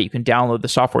can't find it, you can download the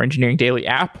Software Engineering Daily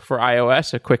app for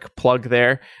iOS. A quick plug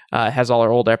there. It has all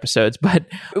our old episodes. But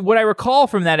what I recall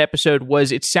from that episode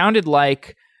was it sounded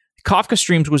like Kafka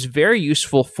streams was very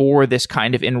useful for this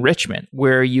kind of enrichment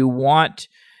where you want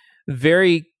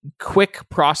very quick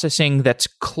processing that's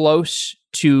close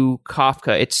to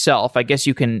Kafka itself. I guess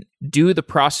you can do the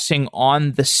processing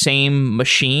on the same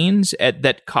machines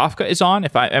that Kafka is on.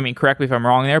 I mean, correct me if I'm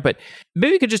wrong there, but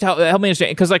maybe you could just help me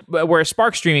understand. Because like where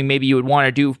Spark streaming, maybe you would want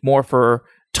to do more for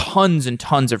tons and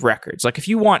tons of records. Like if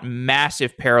you want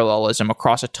massive parallelism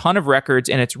across a ton of records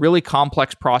and it's really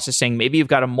complex processing, maybe you've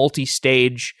got a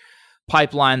multi-stage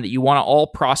pipeline that you want to all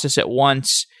process at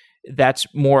once. That's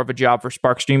more of a job for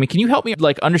Spark streaming. Can you help me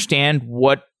understand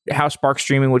how Spark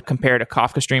streaming would compare to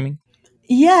Kafka streaming?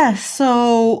 Yeah,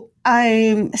 so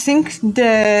I think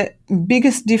the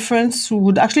biggest difference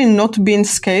would actually not be in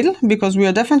scale, because we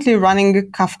are definitely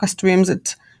running Kafka streams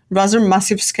at rather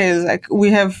massive scales. Like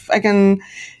I can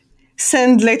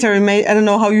send later, I don't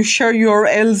know how you share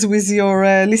URLs with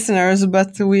your listeners,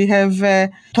 but we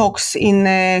have talks in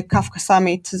Kafka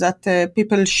Summit that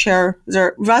people share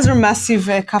their rather massive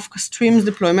Kafka streams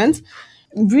deployment.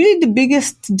 Really, the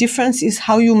biggest difference is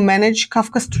how you manage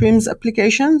Kafka Streams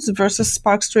applications versus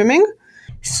Spark Streaming.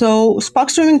 So Spark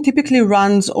Streaming typically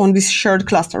runs on this shared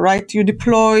cluster, right? You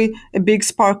deploy a big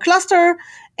Spark cluster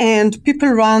and people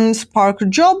run Spark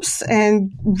jobs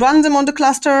and run them on the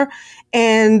cluster.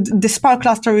 And the Spark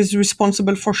cluster is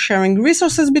responsible for sharing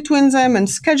resources between them and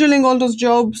scheduling all those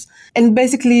jobs. And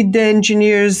basically the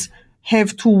engineers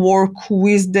have to work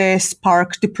with the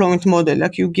Spark deployment model.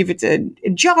 Like you give it a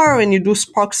jar and you do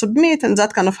Spark submit, and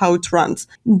that's kind of how it runs.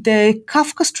 The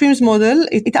Kafka Streams model,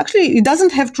 it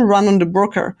doesn't have to run on the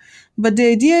broker, but the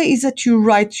idea is that you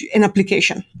write an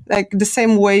application. Like the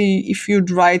same way if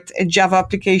you'd write a Java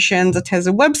application that has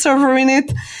a web server in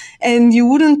it, and you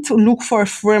wouldn't look for a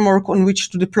framework on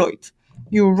which to deploy it.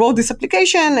 You wrote this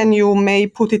application and you may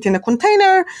put it in a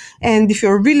container. And if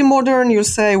you're really modern, you'll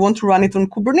say, I want to run it on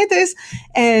Kubernetes.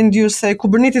 And you'll say,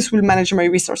 Kubernetes will manage my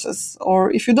resources.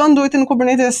 Or if you don't do it in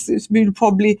Kubernetes, you'll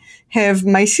probably have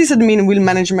my sysadmin will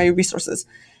manage my resources.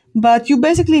 But you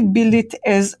basically build it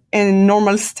as a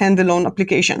normal standalone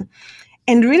application.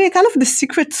 And really kind of the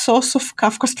secret sauce of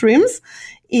Kafka Streams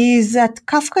is that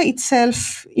Kafka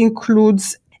itself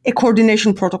includes a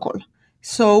coordination protocol.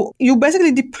 So you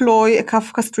basically deploy a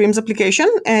Kafka Streams application,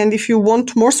 and if you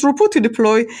want more throughput, you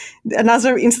deploy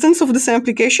another instance of the same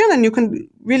application, and you can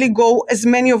really go as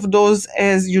many of those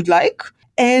as you'd like.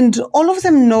 And all of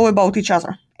them know about each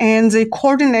other, and they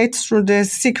coordinate through the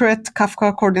secret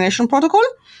Kafka coordination protocol.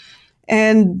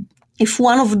 And if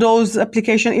one of those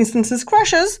application instances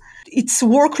crashes, its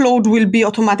workload will be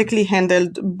automatically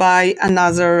handled by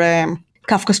another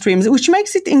Kafka Streams, which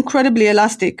makes it incredibly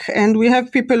elastic. And we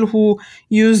have people who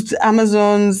used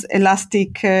Amazon's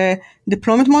elastic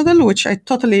deployment model, which I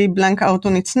totally blank out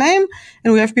on its name.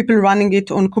 And we have people running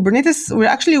it on Kubernetes. We're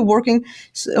actually working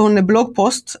on a blog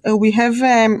post. We have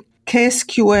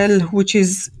KSQL, which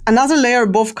is another layer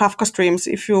above Kafka Streams.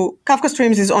 Kafka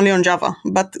Streams is only on Java,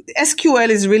 but SQL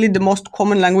is really the most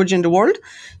common language in the world.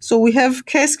 So we have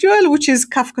KSQL, which is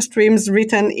Kafka Streams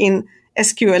written in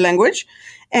SQL language.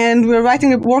 And we're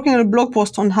working on a blog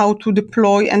post on how to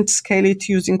deploy and scale it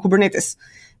using Kubernetes.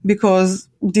 Because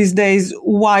these days,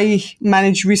 why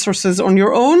manage resources on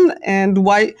your own? And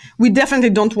why we definitely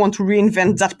don't want to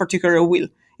reinvent that particular wheel.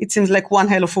 It seems like one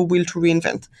hell of a wheel to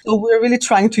reinvent. So we're really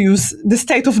trying to use the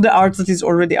state of the art that is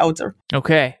already out there.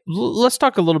 Okay. Let's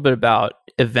talk a little bit about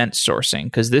event sourcing,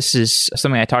 because this is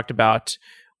something I talked about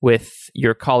with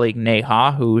your colleague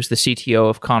Neha, who's the CTO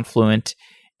of Confluent.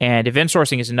 And event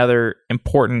sourcing is another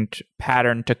important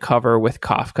pattern to cover with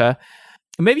Kafka.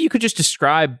 Maybe you could just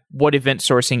describe what event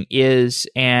sourcing is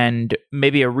and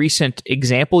maybe a recent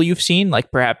example you've seen,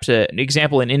 like perhaps an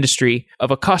example in industry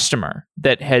of a customer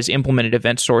that has implemented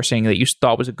event sourcing that you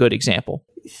thought was a good example.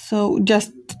 So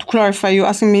just to clarify, you're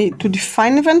asking me to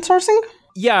define event sourcing?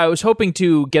 Yeah, I was hoping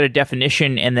to get a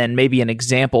definition and then maybe an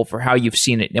example for how you've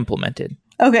seen it implemented.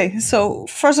 Okay, so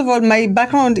first of all, my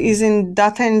background is in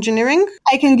data engineering.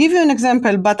 I can give you an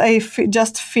example, but I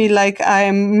just feel like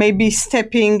I'm maybe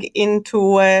stepping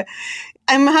into I'm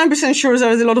 100% sure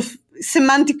there's a lot of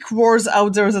semantic words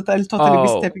out there that I'll totally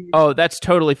be stepping into. Oh, that's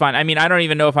totally fine. I mean, I don't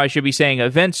even know if I should be saying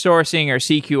event sourcing or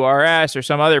CQRS or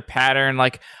some other pattern.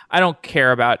 Like, I don't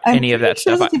care about any of that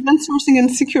stuff. Event sourcing and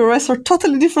CQRS are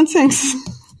totally different things.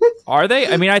 Are they?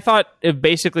 I mean, I thought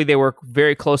basically they were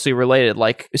very closely related.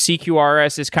 Like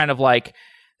CQRS is kind of like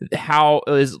how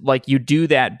is like you do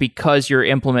that because you're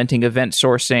implementing event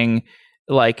sourcing.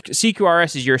 Like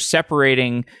CQRS is you're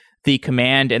separating the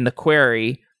command and the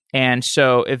query. And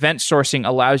so event sourcing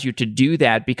allows you to do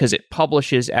that because it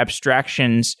publishes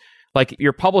abstractions. Like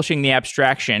you're publishing the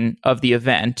abstraction of the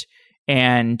event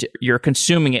and you're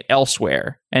consuming it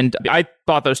elsewhere. And I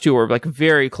thought those two were like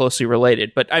very closely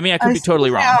related, but I mean, I could be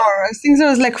totally wrong. I think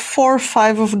there's like 4 or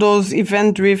 5 of those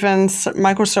event-driven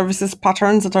microservices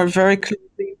patterns that are very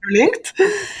closely linked.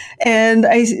 And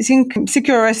I think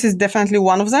CQRS is definitely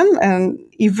one of them. And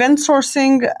event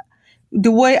sourcing,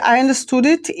 the way I understood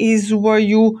it is where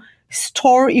you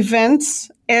store events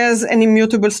as an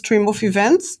immutable stream of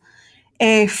events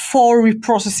for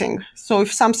reprocessing. So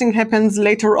if something happens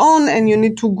later on and you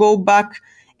need to go back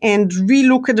and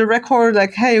relook at the record,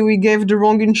 like, hey, we gave the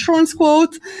wrong insurance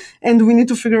quote and we need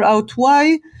to figure out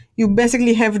why, you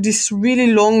basically have this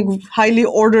really long, highly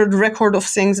ordered record of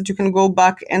things that you can go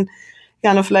back and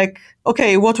kind of like,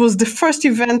 okay, what was the first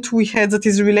event we had that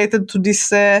is related to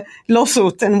this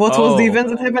lawsuit? And what was the event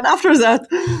that happened after that?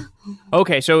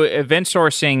 Okay, so event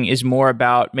sourcing is more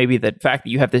about maybe the fact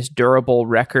that you have this durable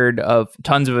record of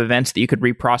tons of events that you could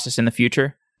reprocess in the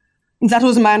future? That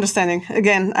was my understanding.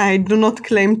 Again, I do not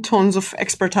claim tons of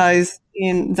expertise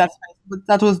in that space, but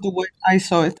that was the way I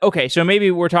saw it. Okay, so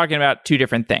maybe we're talking about two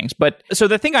different things. But so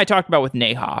the thing I talked about with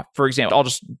Neha, for example, I'll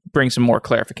just bring some more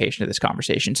clarification to this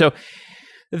conversation. So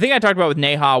the thing I talked about with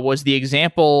Neha was the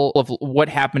example of what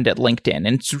happened at LinkedIn,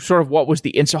 and sort of what was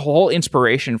the whole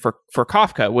inspiration for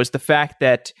Kafka was the fact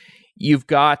that you've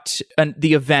got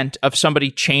the event of somebody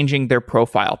changing their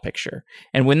profile picture.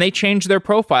 And when they change their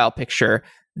profile picture,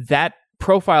 that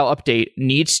profile update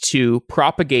needs to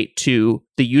propagate to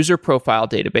the user profile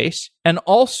database and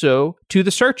also to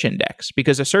the search index,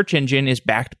 because a search engine is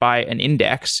backed by an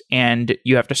index and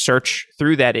you have to search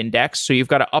through that index. So you've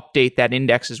got to update that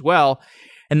index as well.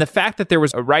 And the fact that there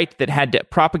was a write that had to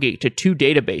propagate to 2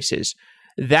 databases,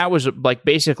 that was like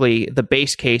basically the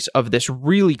base case of this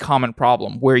really common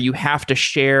problem where you have to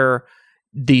share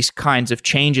these kinds of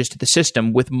changes to the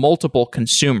system with multiple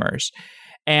consumers.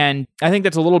 And I think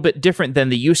that's a little bit different than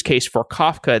the use case for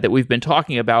Kafka that we've been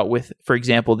talking about with, for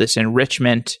example, this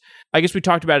enrichment. I guess we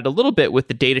talked about it a little bit with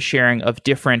the data sharing of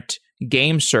different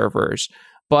game servers.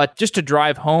 But just to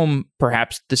drive home,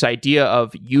 perhaps, this idea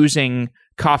of using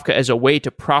Kafka as a way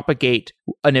to propagate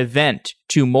an event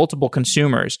to multiple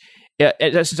consumers.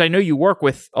 Since I know you work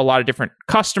with a lot of different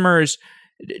customers,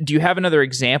 do you have another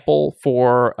example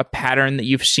for a pattern that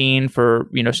you've seen for,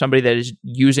 somebody that is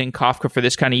using Kafka for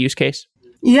this kind of use case?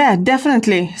 Yeah,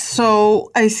 definitely.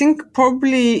 So I think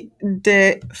probably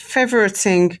the favorite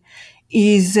thing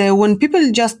is when people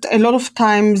a lot of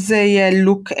times they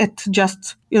look at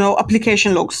just,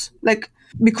 application logs. Like,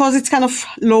 because it's kind of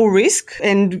low risk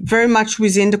and very much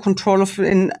within the control of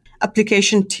an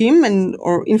application team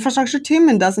or infrastructure team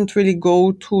and doesn't really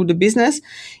go to the business,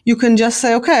 you can just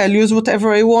say, okay, I'll use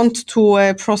whatever I want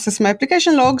to process my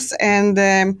application logs, and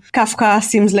Kafka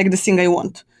seems like the thing I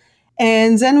want.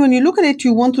 And then when you look at it,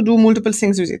 you want to do multiple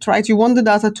things with it, right? You want the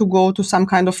data to go to some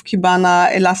kind of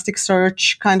Kibana,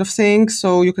 Elasticsearch kind of thing,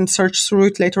 so you can search through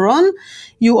it later on.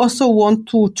 You also want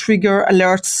to trigger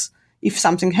alerts if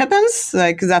something happens,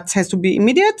 like that has to be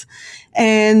immediate.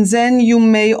 And then you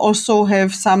may also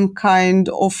have some kind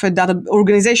of a data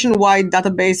organization-wide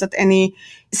database that any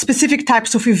specific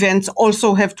types of events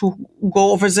also have to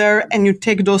go over there, and you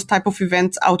take those type of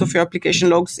events out of your application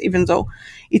logs, even though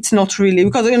it's not really,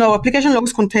 because, application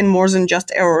logs contain more than just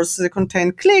errors. They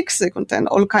contain clicks, they contain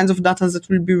all kinds of data that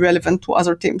will be relevant to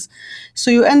other teams.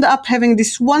 So you end up having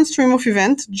this one stream of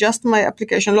event, just my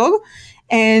application log,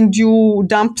 and you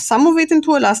dump some of it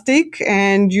into Elastic,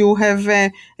 and you have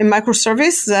a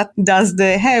microservice that does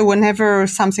hey, whenever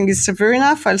something is severe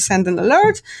enough, I'll send an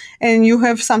alert. And you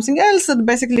have something else that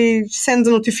basically sends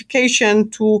a notification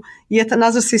to yet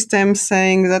another system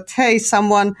saying that, hey,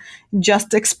 someone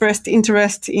just expressed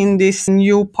interest in this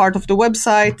new part of the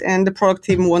website and the product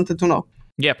team wanted to know.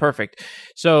 Yeah, perfect.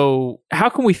 So how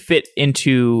can we fit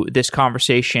into this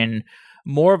conversation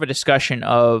more of a discussion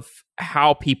of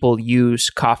how people use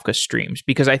Kafka streams?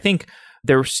 Because I think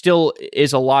there still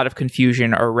is a lot of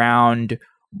confusion around,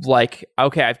 like,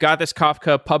 okay, I've got this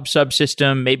Kafka pub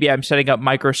subsystem. Maybe I'm setting up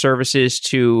microservices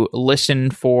to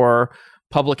listen for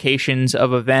publications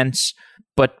of events,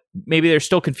 but maybe there's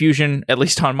still confusion, at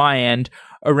least on my end,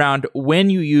 around when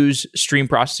you use stream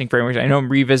processing frameworks. I know I'm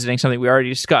revisiting something we already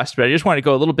discussed, but I just want to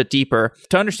go a little bit deeper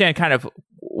to understand kind of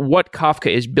what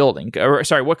Kafka is building,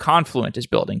 what Confluent is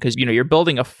building, because you're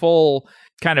building a full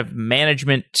kind of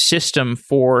management system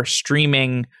for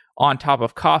streaming on top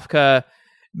of Kafka.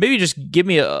 Maybe just give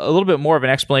me a little bit more of an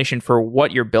explanation for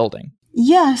what you're building.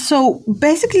 Yeah, so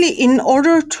basically, in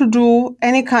order to do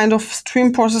any kind of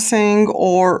stream processing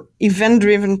or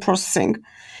event-driven processing,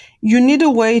 you need a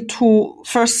way to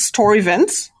first store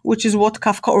events, which is what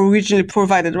Kafka originally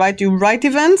provided, right? You write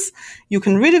events, you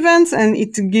can read events, and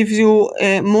it gives you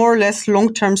more or less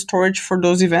long-term storage for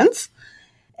those events.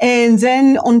 And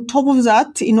then on top of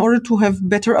that, in order to have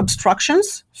better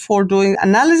abstractions for doing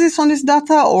analysis on this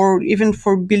data or even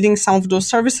for building some of those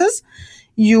services,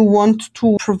 you want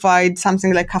to provide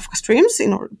something like Kafka Streams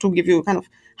in order to give you kind of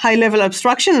high-level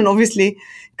abstraction, and obviously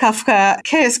Kafka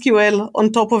KSQL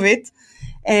on top of it,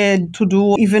 and to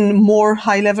do even more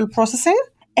high-level processing.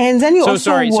 And then you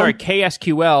sorry,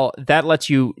 KSQL, that lets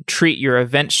you treat your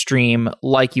event stream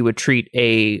like you would treat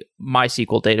a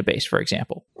MySQL database, for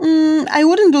example. I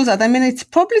wouldn't do that. I mean, it's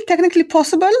probably technically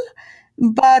possible,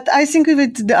 but I think of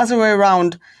it the other way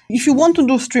around. If you want to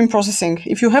do stream processing,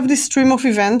 if you have this stream of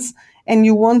events and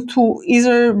you want to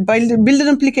either build an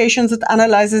application that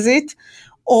analyzes it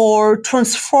or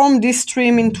transform this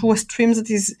stream into a stream that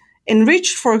is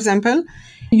enriched, for example,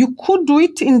 you could do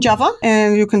it in Java,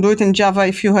 and you can do it in Java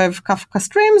if you have Kafka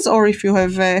Streams or if you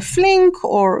have Flink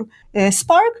or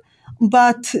Spark.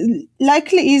 But very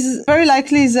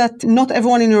likely is that not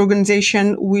everyone in your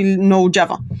organization will know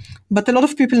Java, but a lot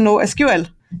of people know SQL.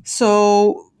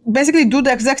 So basically do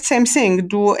the exact same thing,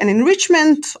 do an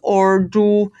enrichment or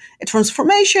do a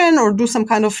transformation or do some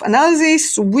kind of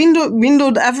analysis,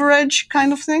 windowed average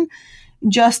kind of thing.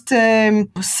 Just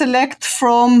select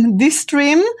from this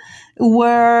stream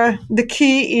where the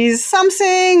key is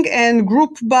something and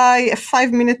group by a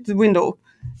 5-minute window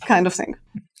kind of thing.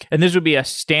 And this would be a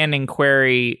standing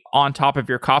query on top of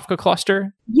your Kafka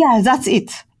cluster? Yeah, that's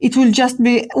it. It will just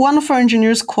be, one of our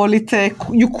engineers call it,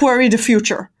 you query the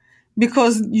future,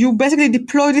 because you basically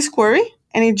deploy this query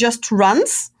and it just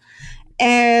runs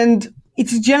and it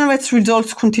generates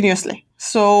results continuously.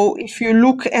 So if you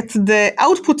look at the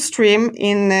output stream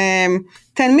in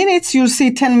 10 minutes, you'll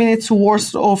see 10 minutes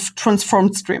worth of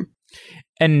transformed stream.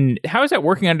 And how is that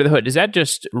working under the hood? Does that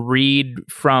just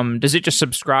does it just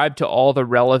subscribe to all the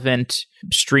relevant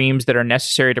streams that are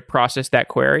necessary to process that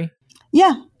query?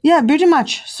 Yeah, pretty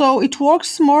much. So it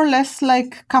works more or less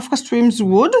like Kafka Streams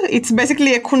would. It's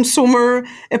basically a consumer,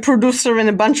 a producer, and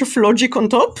a bunch of logic on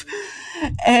top.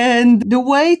 And the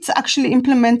way it's actually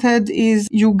implemented is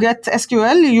you get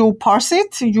SQL, you parse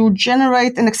it, you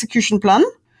generate an execution plan,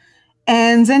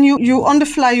 and then you on the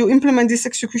fly, you implement this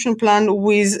execution plan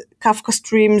with Kafka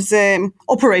Streams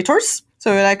operators.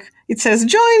 So it says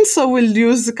join, so we'll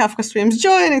use the Kafka Streams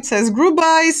join. It says group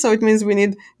by, so it means we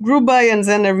need group by and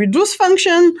then a reduce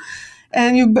function.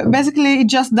 And it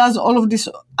just does all of this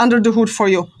under the hood for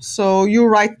you. So you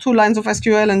write 2 lines of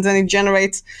SQL and then it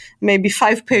generates maybe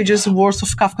 5 pages worth of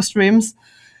Kafka Streams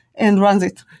and runs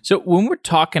it. So when we're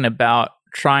talking about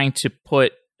trying to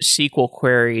put SQL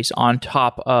queries on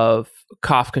top of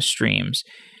Kafka Streams,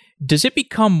 Does it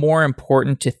become more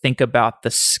important to think about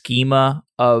the schema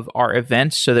of our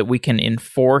events so that we can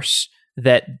enforce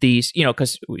that these,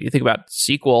 because you think about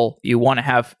SQL, you want to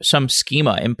have some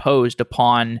schema imposed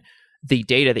upon the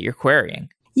data that you're querying?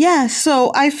 Yeah,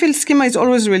 so I feel schema is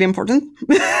always really important.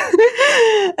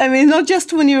 I mean, not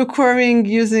just when you're querying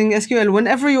using SQL.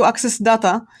 Whenever you access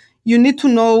data, you need to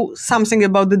know something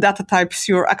about the data types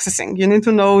you're accessing. You need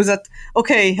to know that,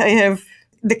 okay, I have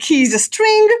the key is a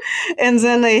string, and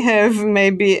then I have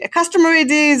maybe a customer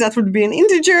ID, that would be an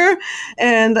integer,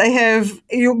 and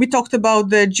we talked about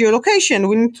the geolocation.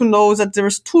 We need to know that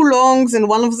there's two longs, and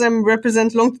one of them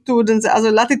represents longitude and the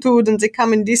other latitude, and they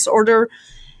come in this order.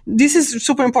 This is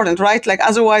super important, right? Like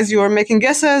otherwise you are making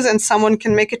guesses and someone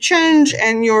can make a change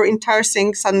and your entire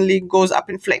thing suddenly goes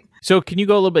up in flame. So can you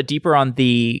go a little bit deeper on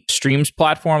the Streams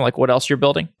platform, like what else you're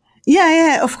building?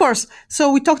 Yeah, of course.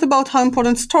 So we talked about how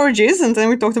important storage is, and then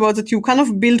we talked about that you kind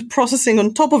of build processing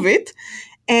on top of it.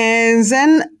 And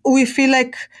then we feel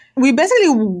like we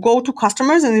basically go to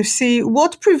customers and you see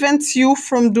what prevents you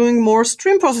from doing more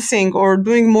stream processing or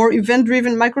doing more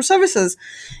event-driven microservices.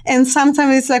 And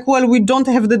sometimes it's like, well, we don't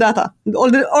have the data.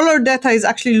 All our data is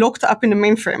actually locked up in the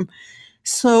mainframe.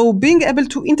 So being able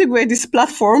to integrate this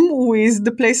platform with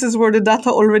the places where the data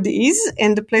already is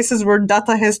and the places where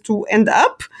data has to end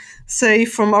up, say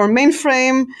from our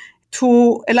mainframe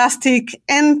to Elastic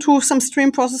and to some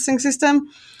stream processing system.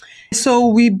 So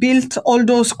we built all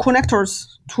those connectors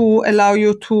to allow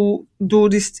you to do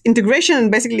this integration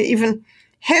and basically even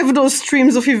have those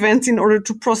streams of events in order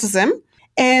to process them.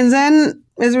 And then,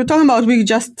 as we're talking about, we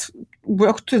just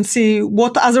worked and see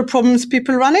what other problems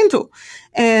people run into.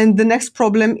 And the next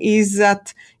problem is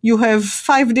that you have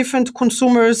 5 different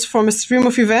consumers from a stream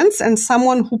of events, and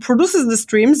someone who produces the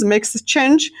streams makes a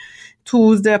change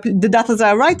to the data they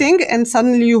are writing, and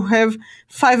suddenly you have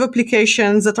 5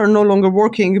 applications that are no longer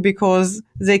working because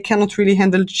they cannot really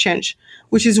handle change,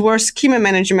 which is where schema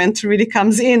management really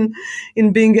comes in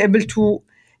being able to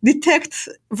detect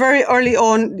very early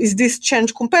on, is this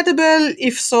change compatible?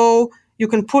 If so, you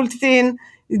can pull it in.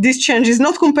 This change is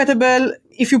not compatible.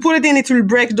 If you put it in, it will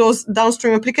break those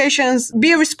downstream applications.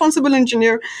 Be a responsible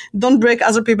engineer. Don't break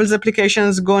other people's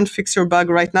applications. Go and fix your bug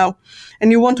right now.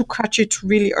 And you want to catch it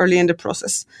really early in the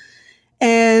process.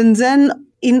 And then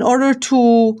in order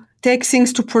to take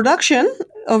things to production,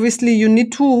 obviously you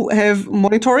need to have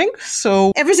monitoring.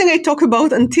 So everything I talk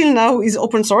about until now is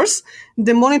open source.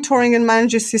 The monitoring and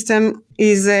management system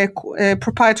is a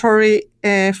proprietary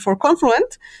for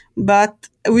Confluent, but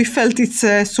we felt it's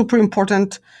super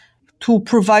important to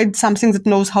provide something that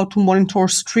knows how to monitor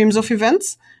streams of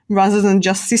events rather than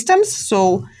just systems.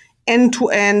 So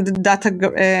end-to-end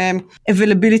data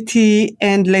availability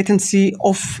and latency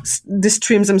of the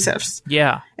streams themselves.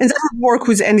 Yeah. And that would work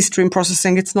with any stream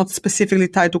processing. It's not specifically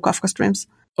tied to Kafka streams.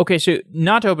 Okay, so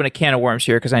not to open a can of worms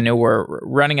here, because I know we're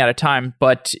running out of time,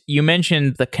 but you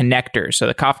mentioned the connectors, so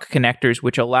the Kafka connectors,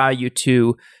 which allow you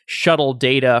to shuttle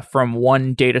data from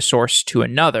one data source to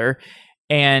another.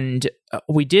 And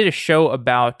we did a show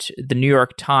about the New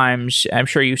York Times. I'm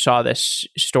sure you saw this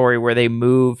story where they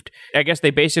moved. I guess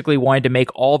they basically wanted to make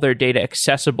all their data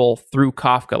accessible through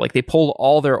Kafka. Like they pulled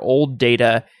all their old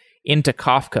data into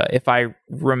Kafka, if I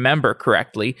remember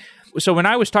correctly. So when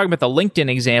I was talking about the LinkedIn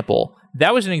example,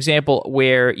 that was an example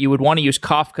where you would want to use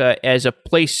Kafka as a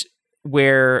place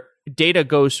where data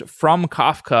goes from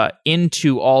Kafka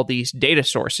into all these data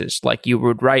sources. Like you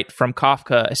would write from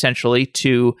Kafka essentially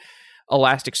to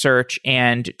Elasticsearch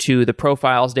and to the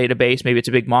profiles database. Maybe it's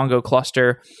a big Mongo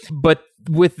cluster. But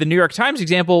with the New York Times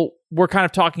example, we're kind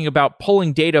of talking about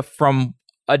pulling data from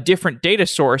a different data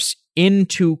source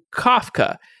into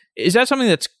Kafka. Is that something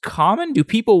that's common? Do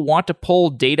people want to pull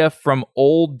data from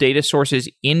old data sources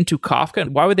into Kafka?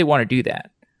 Why would they want to do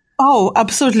that? Oh,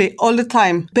 absolutely. All the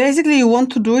time. Basically, you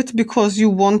want to do it because you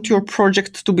want your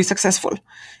project to be successful.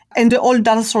 And the old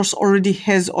data source already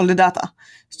has all the data.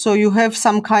 So you have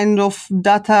some kind of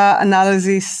data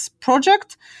analysis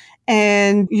project,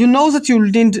 and you know that you'll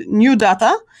need new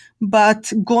data,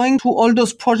 but going to all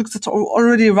those projects that are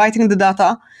already writing the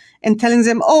data and telling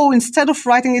them, oh, instead of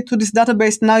writing it to this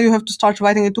database, now you have to start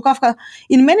writing it to Kafka.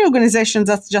 In many organizations,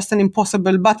 that's just an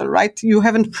impossible battle, right? You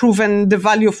haven't proven the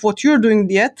value of what you're doing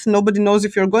yet. Nobody knows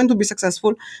if you're going to be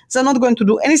successful. They're not going to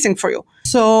do anything for you.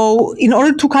 So in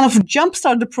order to kind of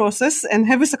jumpstart the process and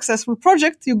have a successful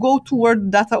project, you go to where the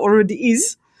data already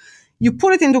is. You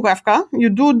put it into Kafka.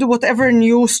 You do whatever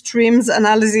new streams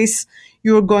analysis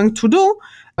you're going to do,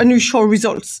 and you show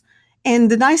results.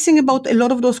 And the nice thing about a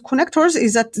lot of those connectors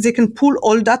is that they can pull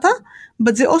all data,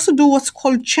 but they also do what's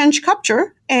called change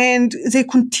capture, and they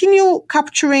continue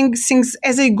capturing things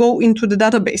as they go into the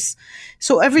database.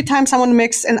 So every time someone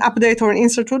makes an update or an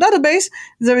insert to a database,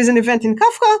 there is an event in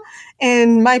Kafka,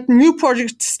 and my new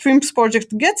project, Streams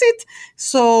project, gets it.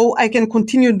 So I can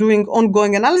continue doing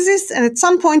ongoing analysis. And at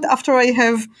some point after I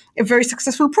have a very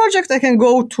successful project, I can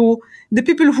go to the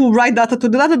people who write data to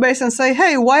the database and say,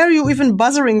 hey, why are you even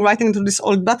bothering writing to this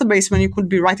old database when you could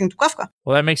be writing to Kafka?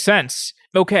 Well, that makes sense.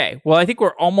 Okay. Well, I think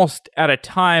we're almost out of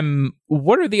time.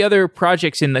 What are the other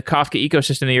projects in the Kafka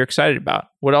ecosystem that you're excited about?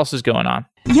 What else is going on?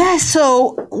 Yeah,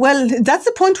 well, that's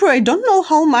the point where I don't know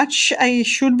how much I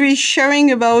should be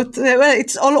sharing about. Well,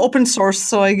 it's all open source,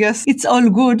 so I guess it's all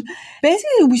good.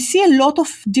 Basically, we see a lot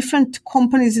of different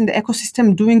companies in the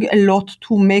ecosystem doing a lot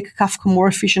to make Kafka more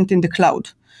efficient in the cloud.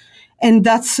 And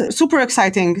that's super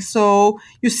exciting. So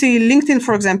you see LinkedIn,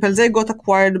 for example, they got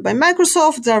acquired by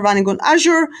Microsoft. They're running on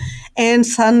Azure. And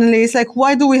suddenly it's like,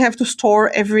 why do we have to store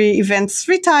every event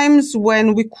 3 times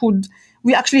when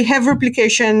we actually have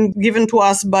replication given to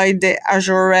us by the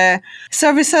Azure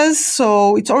services?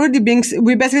 So it's already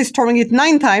we're basically storing it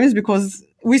 9 times because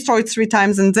we store it 3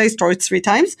 times and they store it 3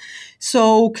 times.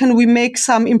 So can we make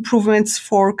some improvements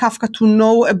for Kafka to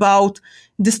know about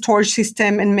the storage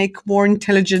system and make more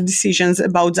intelligent decisions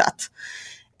about that?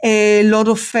 A lot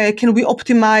of, can we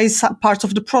optimize parts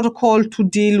of the protocol to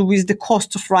deal with the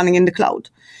cost of running in the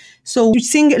cloud? So we're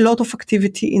seeing a lot of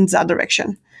activity in that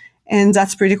direction. And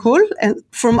that's pretty cool. And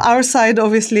from our side,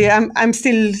 obviously, I'm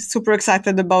still super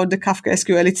excited about the Kafka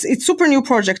SQL. It's super new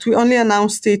project. We only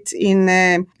announced it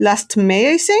in last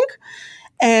May, I think.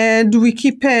 And we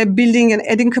keep building and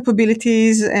adding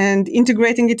capabilities and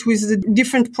integrating it with the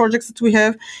different projects that we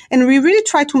have. And we really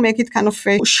try to make it kind of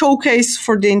a showcase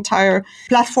for the entire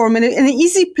platform and an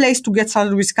easy place to get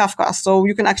started with Kafka. So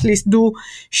you can actually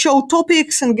show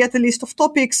topics and get a list of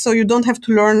topics. So you don't have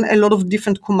to learn a lot of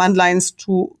different command lines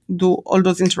to do all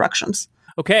those interactions.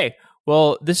 Okay.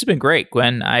 Well, this has been great,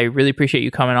 Gwen. I really appreciate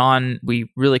you coming on.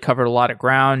 We really covered a lot of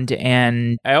ground,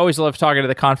 and I always love talking to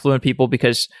the Confluent people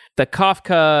because the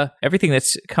Kafka, everything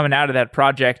that's coming out of that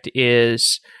project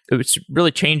it's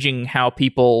really changing how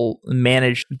people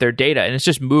manage their data, and it's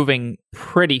just moving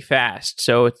pretty fast.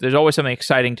 So there's always something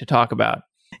exciting to talk about.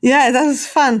 Yeah, that was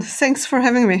fun. Thanks for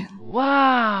having me.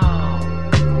 Wow.